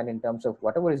better hand in terms of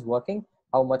whatever is working,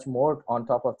 how much more on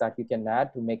top of that you can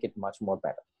add to make it much more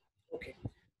better. Okay.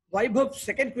 Vaibhav's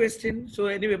second question. So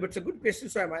anyway, but it's a good question.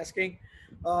 So I'm asking,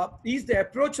 is the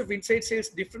approach of inside sales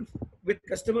different with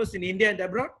customers in India and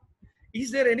abroad?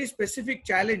 Is there any specific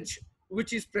challenge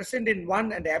which is present in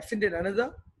one and absent in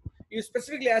another? You're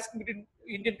specifically asking between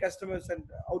Indian customers and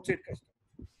outside customers.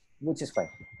 Which is fine.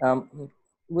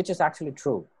 which is actually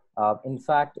true. In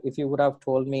fact, if you would have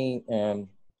told me,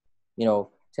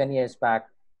 10 years back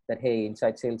that, hey,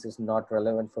 inside sales is not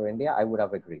relevant for India, I would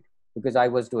have agreed, because I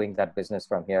was doing that business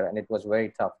from here, and it was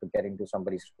very tough to get into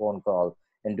somebody's phone call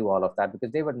and do all of that,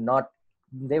 because they were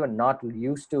not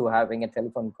used to having a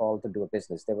telephone call to do a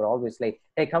business. They were always like,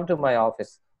 hey, come to my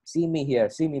office, see me here,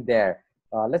 see me there,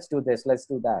 let's do this, let's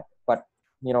do that. But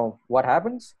what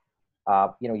happens?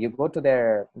 You go to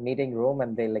their meeting room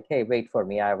and they're like, hey, wait for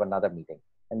me, I have another meeting.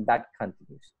 And that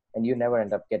continues. And you never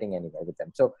end up getting anywhere with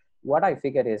them. So what I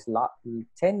figured is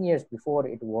 10 years before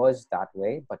it was that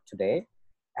way. But today,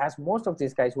 as most of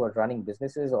these guys who are running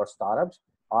businesses or startups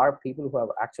are people who have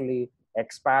actually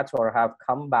expats or have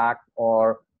come back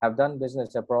or have done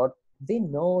business abroad, they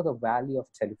know the value of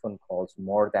telephone calls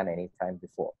more than any time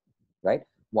before, right?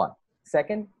 One.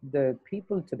 Second, the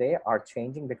people today are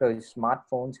changing because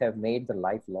smartphones have made the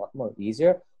life a lot more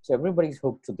easier. So everybody's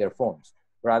hooked to their phones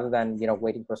rather than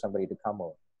waiting for somebody to come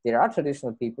over. There are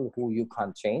traditional people who you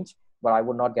can't change, but I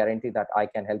would not guarantee that I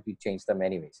can help you change them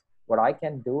anyways. What I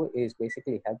can do is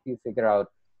basically help you figure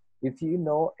out, if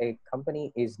a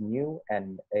company is new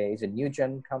and is a new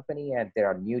gen company and there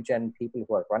are new gen people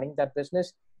who are running that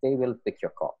business, they will pick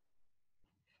your call.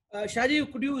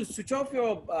 Shaji, could you switch off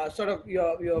your sort of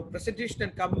your presentation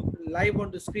and come live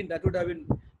on the screen? That would have been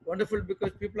wonderful,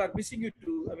 because people are missing you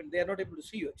too. I mean, they are not able to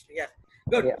see you actually. Yeah,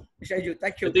 good. Yeah. Shaiju,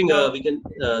 thank I you. think Now, we can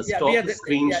yeah, stop the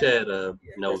screen share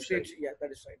now, the screen, Shaiju. yeah,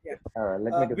 that is right. Yeah. All right,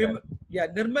 let me do that. Yeah,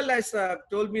 Nirmal has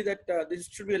told me that this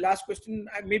should be the last question.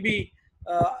 Maybe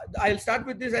I'll start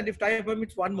with this, and if time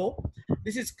permits, one more.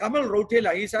 This is Kamal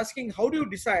Rotela. He's asking, how do you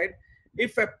decide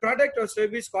if a product or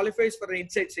service qualifies for an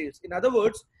inside sales? In other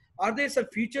words, are there some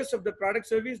features of the product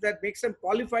service that makes them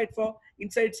qualified for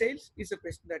inside sales? Is a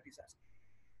question that he's asking.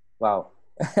 Wow.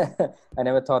 I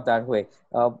never thought that way.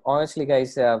 Honestly,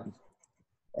 guys,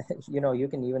 you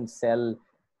can even sell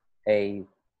a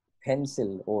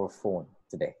pencil or phone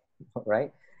today,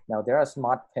 right? Now, there are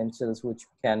smart pencils which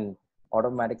can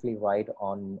automatically write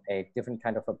on a different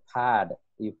kind of a pad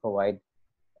you provide.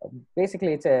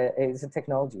 Basically, it's a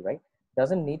technology, right?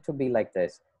 Doesn't need to be like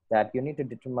this, that you need to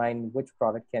determine which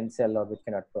product can sell or which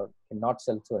cannot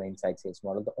sell to an inside sales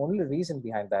model. The only reason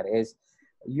behind that is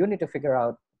you need to figure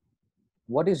out,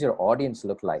 what does your audience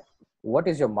look like? What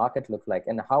does your market look like?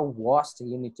 And how vast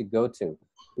you need to go to?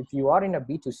 If you are in a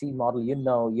B2C model,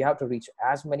 you have to reach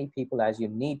as many people as you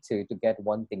need to get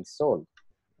one thing sold.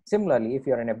 Similarly, if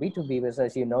you're in a B2B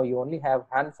business, you only have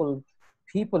handful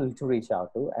people to reach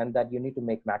out to, and that you need to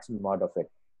make maximum out of it.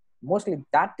 Mostly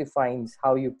that defines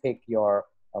how you pick your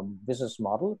business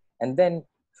model, and then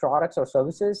products or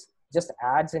services just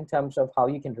adds in terms of how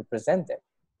you can represent it.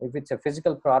 If it's a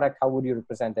physical product, how would you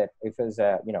represent it? If it's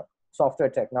a software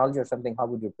technology or something, how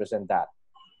would you present that?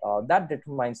 That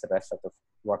determines the rest of the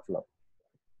workflow.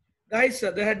 Guys,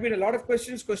 there had been a lot of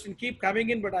questions. Questions keep coming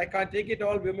in, but I can't take it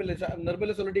all. Nirmal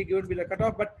has already given me the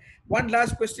cutoff. But one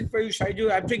last question for you,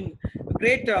 Shaiju. I think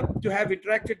great to have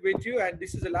interacted with you. And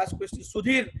this is the last question.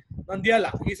 Sudhir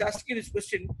Nandiala, he's asking this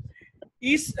question.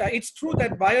 It's true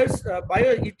that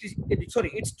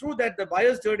it's true that the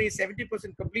buyer's journey is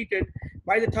 70% completed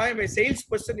by the time a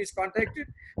salesperson is contacted,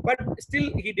 but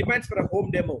still he demands for a home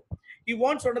demo. He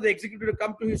wants one of the executive to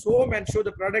come to his home and show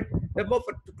the product demo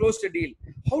to close the deal.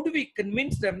 How do we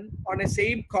convince them on a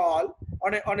same call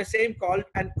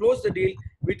and close the deal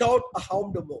without a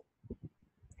home demo?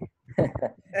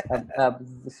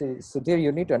 Sudhir,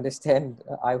 you need to understand,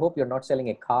 I hope you're not selling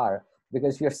a car,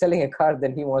 because if you're selling a car,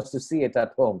 then he wants to see it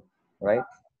at home, right?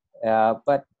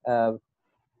 But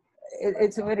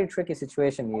it's a very tricky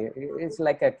situation. It's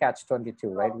like a catch-22,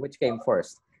 right? Which came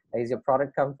first? Is your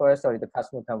product come first or the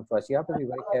customer come first? You have to be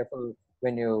very careful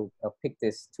when you pick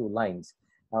these two lines,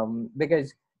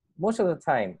 because most of the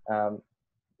time,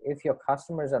 if your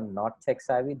customers are not tech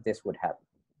savvy, this would happen,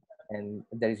 and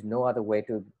there is no other way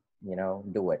to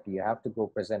do it. You have to go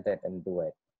present it and do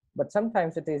it. But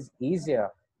sometimes it is easier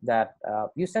that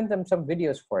you send them some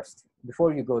videos first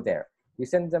before you go there. You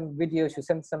send them videos, you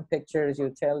send some pictures, you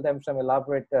tell them some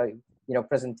elaborate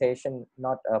presentation,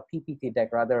 not a PPT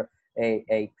deck, rather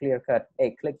a clear cut,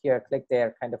 hey, click here, click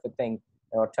there kind of a thing,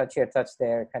 or touch here, touch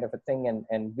there kind of a thing,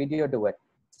 and video do it.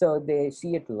 So they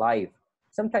see it live.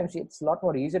 Sometimes it's a lot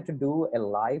more easier to do a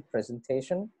live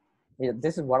presentation.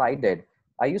 This is what I did.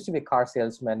 I used to be a car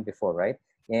salesman before, right?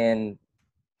 And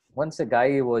once a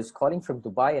guy was calling from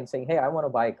Dubai and saying, hey, I want to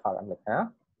buy a car. I'm like, huh?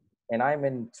 And I'm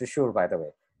in Thrissur, by the way.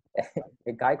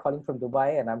 A guy calling from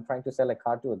Dubai and I'm trying to sell a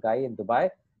car to a guy in Dubai,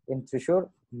 in Thrissur,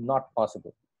 not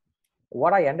possible.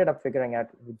 what I ended up figuring out,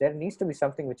 there needs to be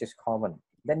something which is common.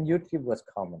 Then YouTube was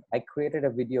common. I created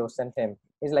a video, sent him.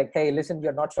 He's like, hey, listen,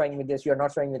 you're not showing me this, you're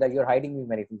not showing me that, you're hiding me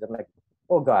many things. I'm like,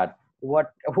 oh God,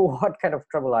 what kind of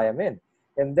trouble I am in?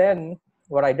 And then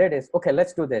what I did is, okay,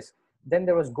 let's do this. Then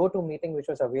there was GoToMeeting, which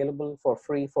was available for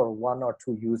free for 1 or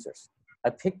 2 users. I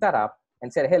picked that up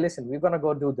and said, hey, listen, we're going to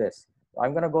go do this.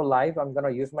 I'm going to go live. I'm going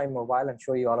to use my mobile and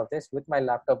show you all of this with my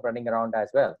laptop running around as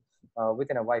well,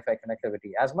 within a Wi-Fi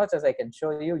connectivity. As much as I can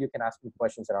show you, you can ask me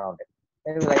questions around it.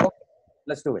 And he was like, okay,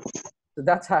 let's do it. So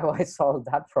that's how I solved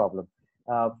that problem.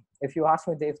 If you ask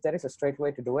me if there is a straight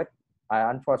way to do it,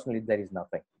 unfortunately, there is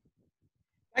nothing.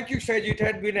 Thank you, Shaiju. It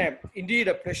had been indeed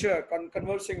a pleasure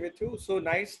conversing with you. So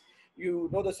nice. You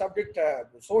know the subject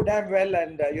so damn well,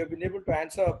 and you've been able to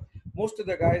answer most of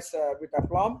the guys with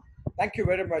aplomb. Thank you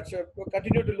very much. We'll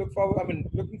continue to look forward.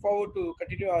 Looking forward to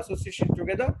continue our association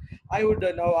together. I would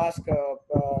now ask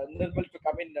Nirmal to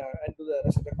come in and do the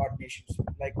rest of the coordinations.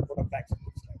 Like, vote of thanks.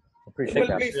 Appreciate Nirmal,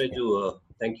 that.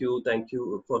 please. Thank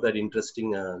you for that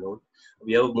interesting note.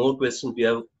 We have more questions. We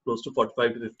have close to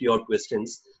 45 to 50 odd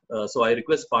questions. So I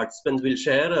request participants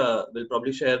will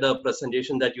probably share the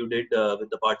presentation that you did with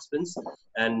the participants,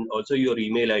 and also your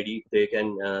email ID. They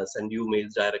can send you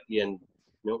mails directly and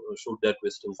shoot their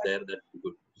questions there. That'd be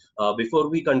good. Before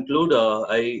we conclude,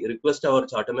 I request our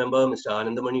charter member, Mr.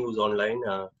 Anandamani, who's online,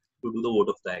 to do the vote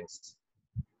of thanks.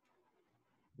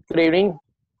 Good evening,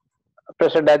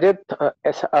 President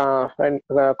Ajit,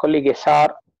 and colleague SR,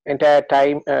 entire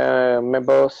time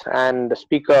members, and the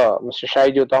speaker, Mr.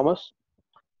 Shaiju Thomas.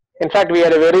 In fact, we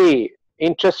had a very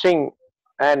interesting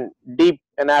and deep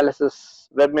analysis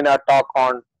webinar talk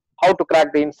on how to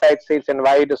crack the inside sales and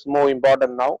why it is more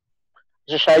important now.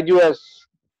 Mr. Shaiju has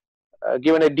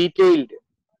given a detailed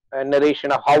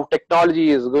narration of how technology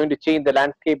is going to change the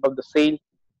landscape of the sale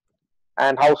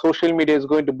and how social media is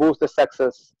going to boost the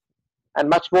success. And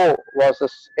much more was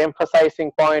this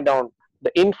emphasizing point on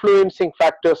the influencing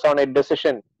factors on a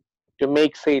decision to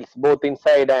make sales both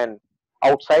inside and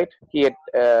outside. He had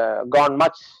gone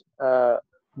much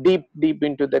deep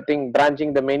into the thing,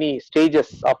 branching the many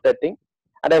stages of the thing.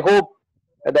 And I hope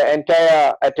the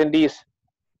entire attendees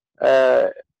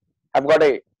have got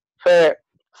a fair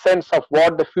sense of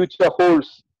what the future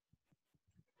holds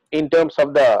in terms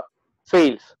of the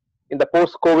sales in the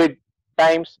post-COVID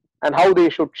times, and how they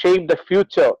should shape the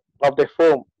future of the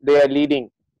firm they are leading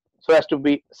so as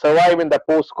to survive in the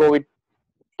post-COVID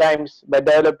times by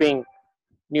developing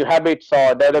new habits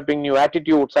or developing new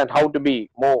attitudes and how to be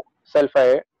more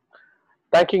self-aware.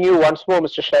 Thanking you once more,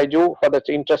 Mr. Shaiju, for that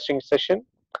interesting session.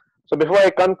 So before I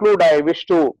conclude, I wish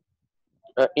to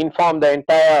inform the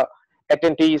entire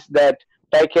attendees that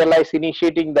TiE Kerala is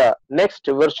initiating the next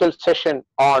virtual session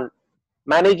on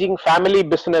managing family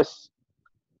business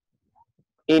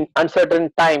in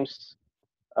uncertain times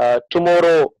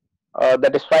tomorrow,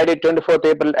 that is Friday 24th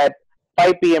April at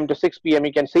 5 p.m. to 6 p.m.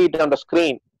 You can see it on the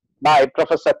screen by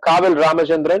Professor Kawil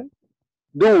Ramachandran.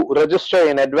 Do register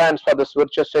in advance for this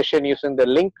virtual session using the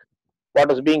link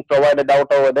what is being provided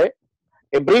out over there.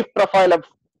 A brief profile of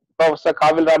Professor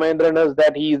Kawil Ramachandran is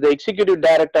that he is the Executive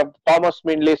Director of Thomas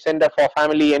Mindley Center for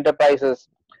Family Enterprises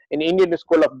in Indian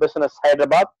School of Business,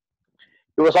 Hyderabad.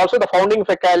 He was also the founding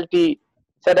faculty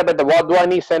set up at the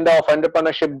Wadhwani Center of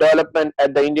Entrepreneurship Development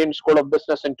at the Indian School of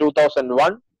Business in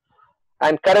 2001.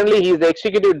 And currently he is the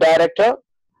Executive Director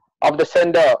of the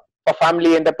Center for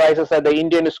Family Enterprises at the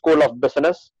Indian School of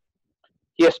Business.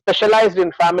 He has specialized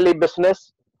in family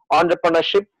business,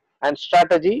 entrepreneurship and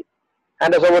strategy,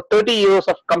 and has over 30 years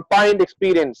of combined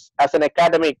experience as an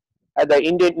academic at the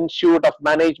Indian Institute of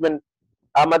Management,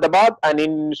 Ahmedabad, and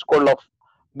Indian School of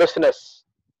Business,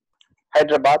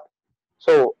 Hyderabad.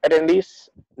 So attendees,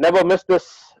 never miss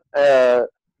this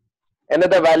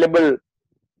another valuable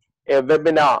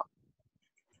webinar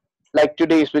like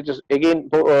today's, which is again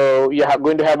you are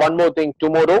going to have one more thing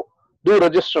tomorrow. Do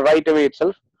register right away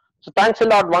itself. So thanks a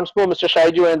lot once more, Mr.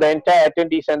 Shaiju, and the entire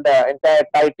attendees and the entire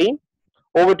TiE team.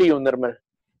 Over to you, Nirmal.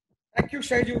 Thank you,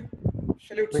 Shaiju.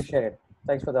 Salutes. Appreciate it.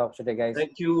 Thanks for the opportunity, guys.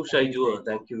 Thank you, Shaiju.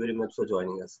 Thank you very much for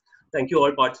joining us. Thank you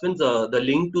all participants. The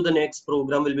link to the next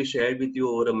program will be shared with you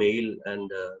over a mail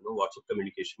and WhatsApp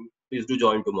communication. Please do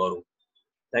join tomorrow.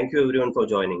 Thank you everyone for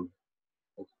joining.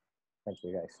 Thank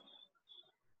you, guys.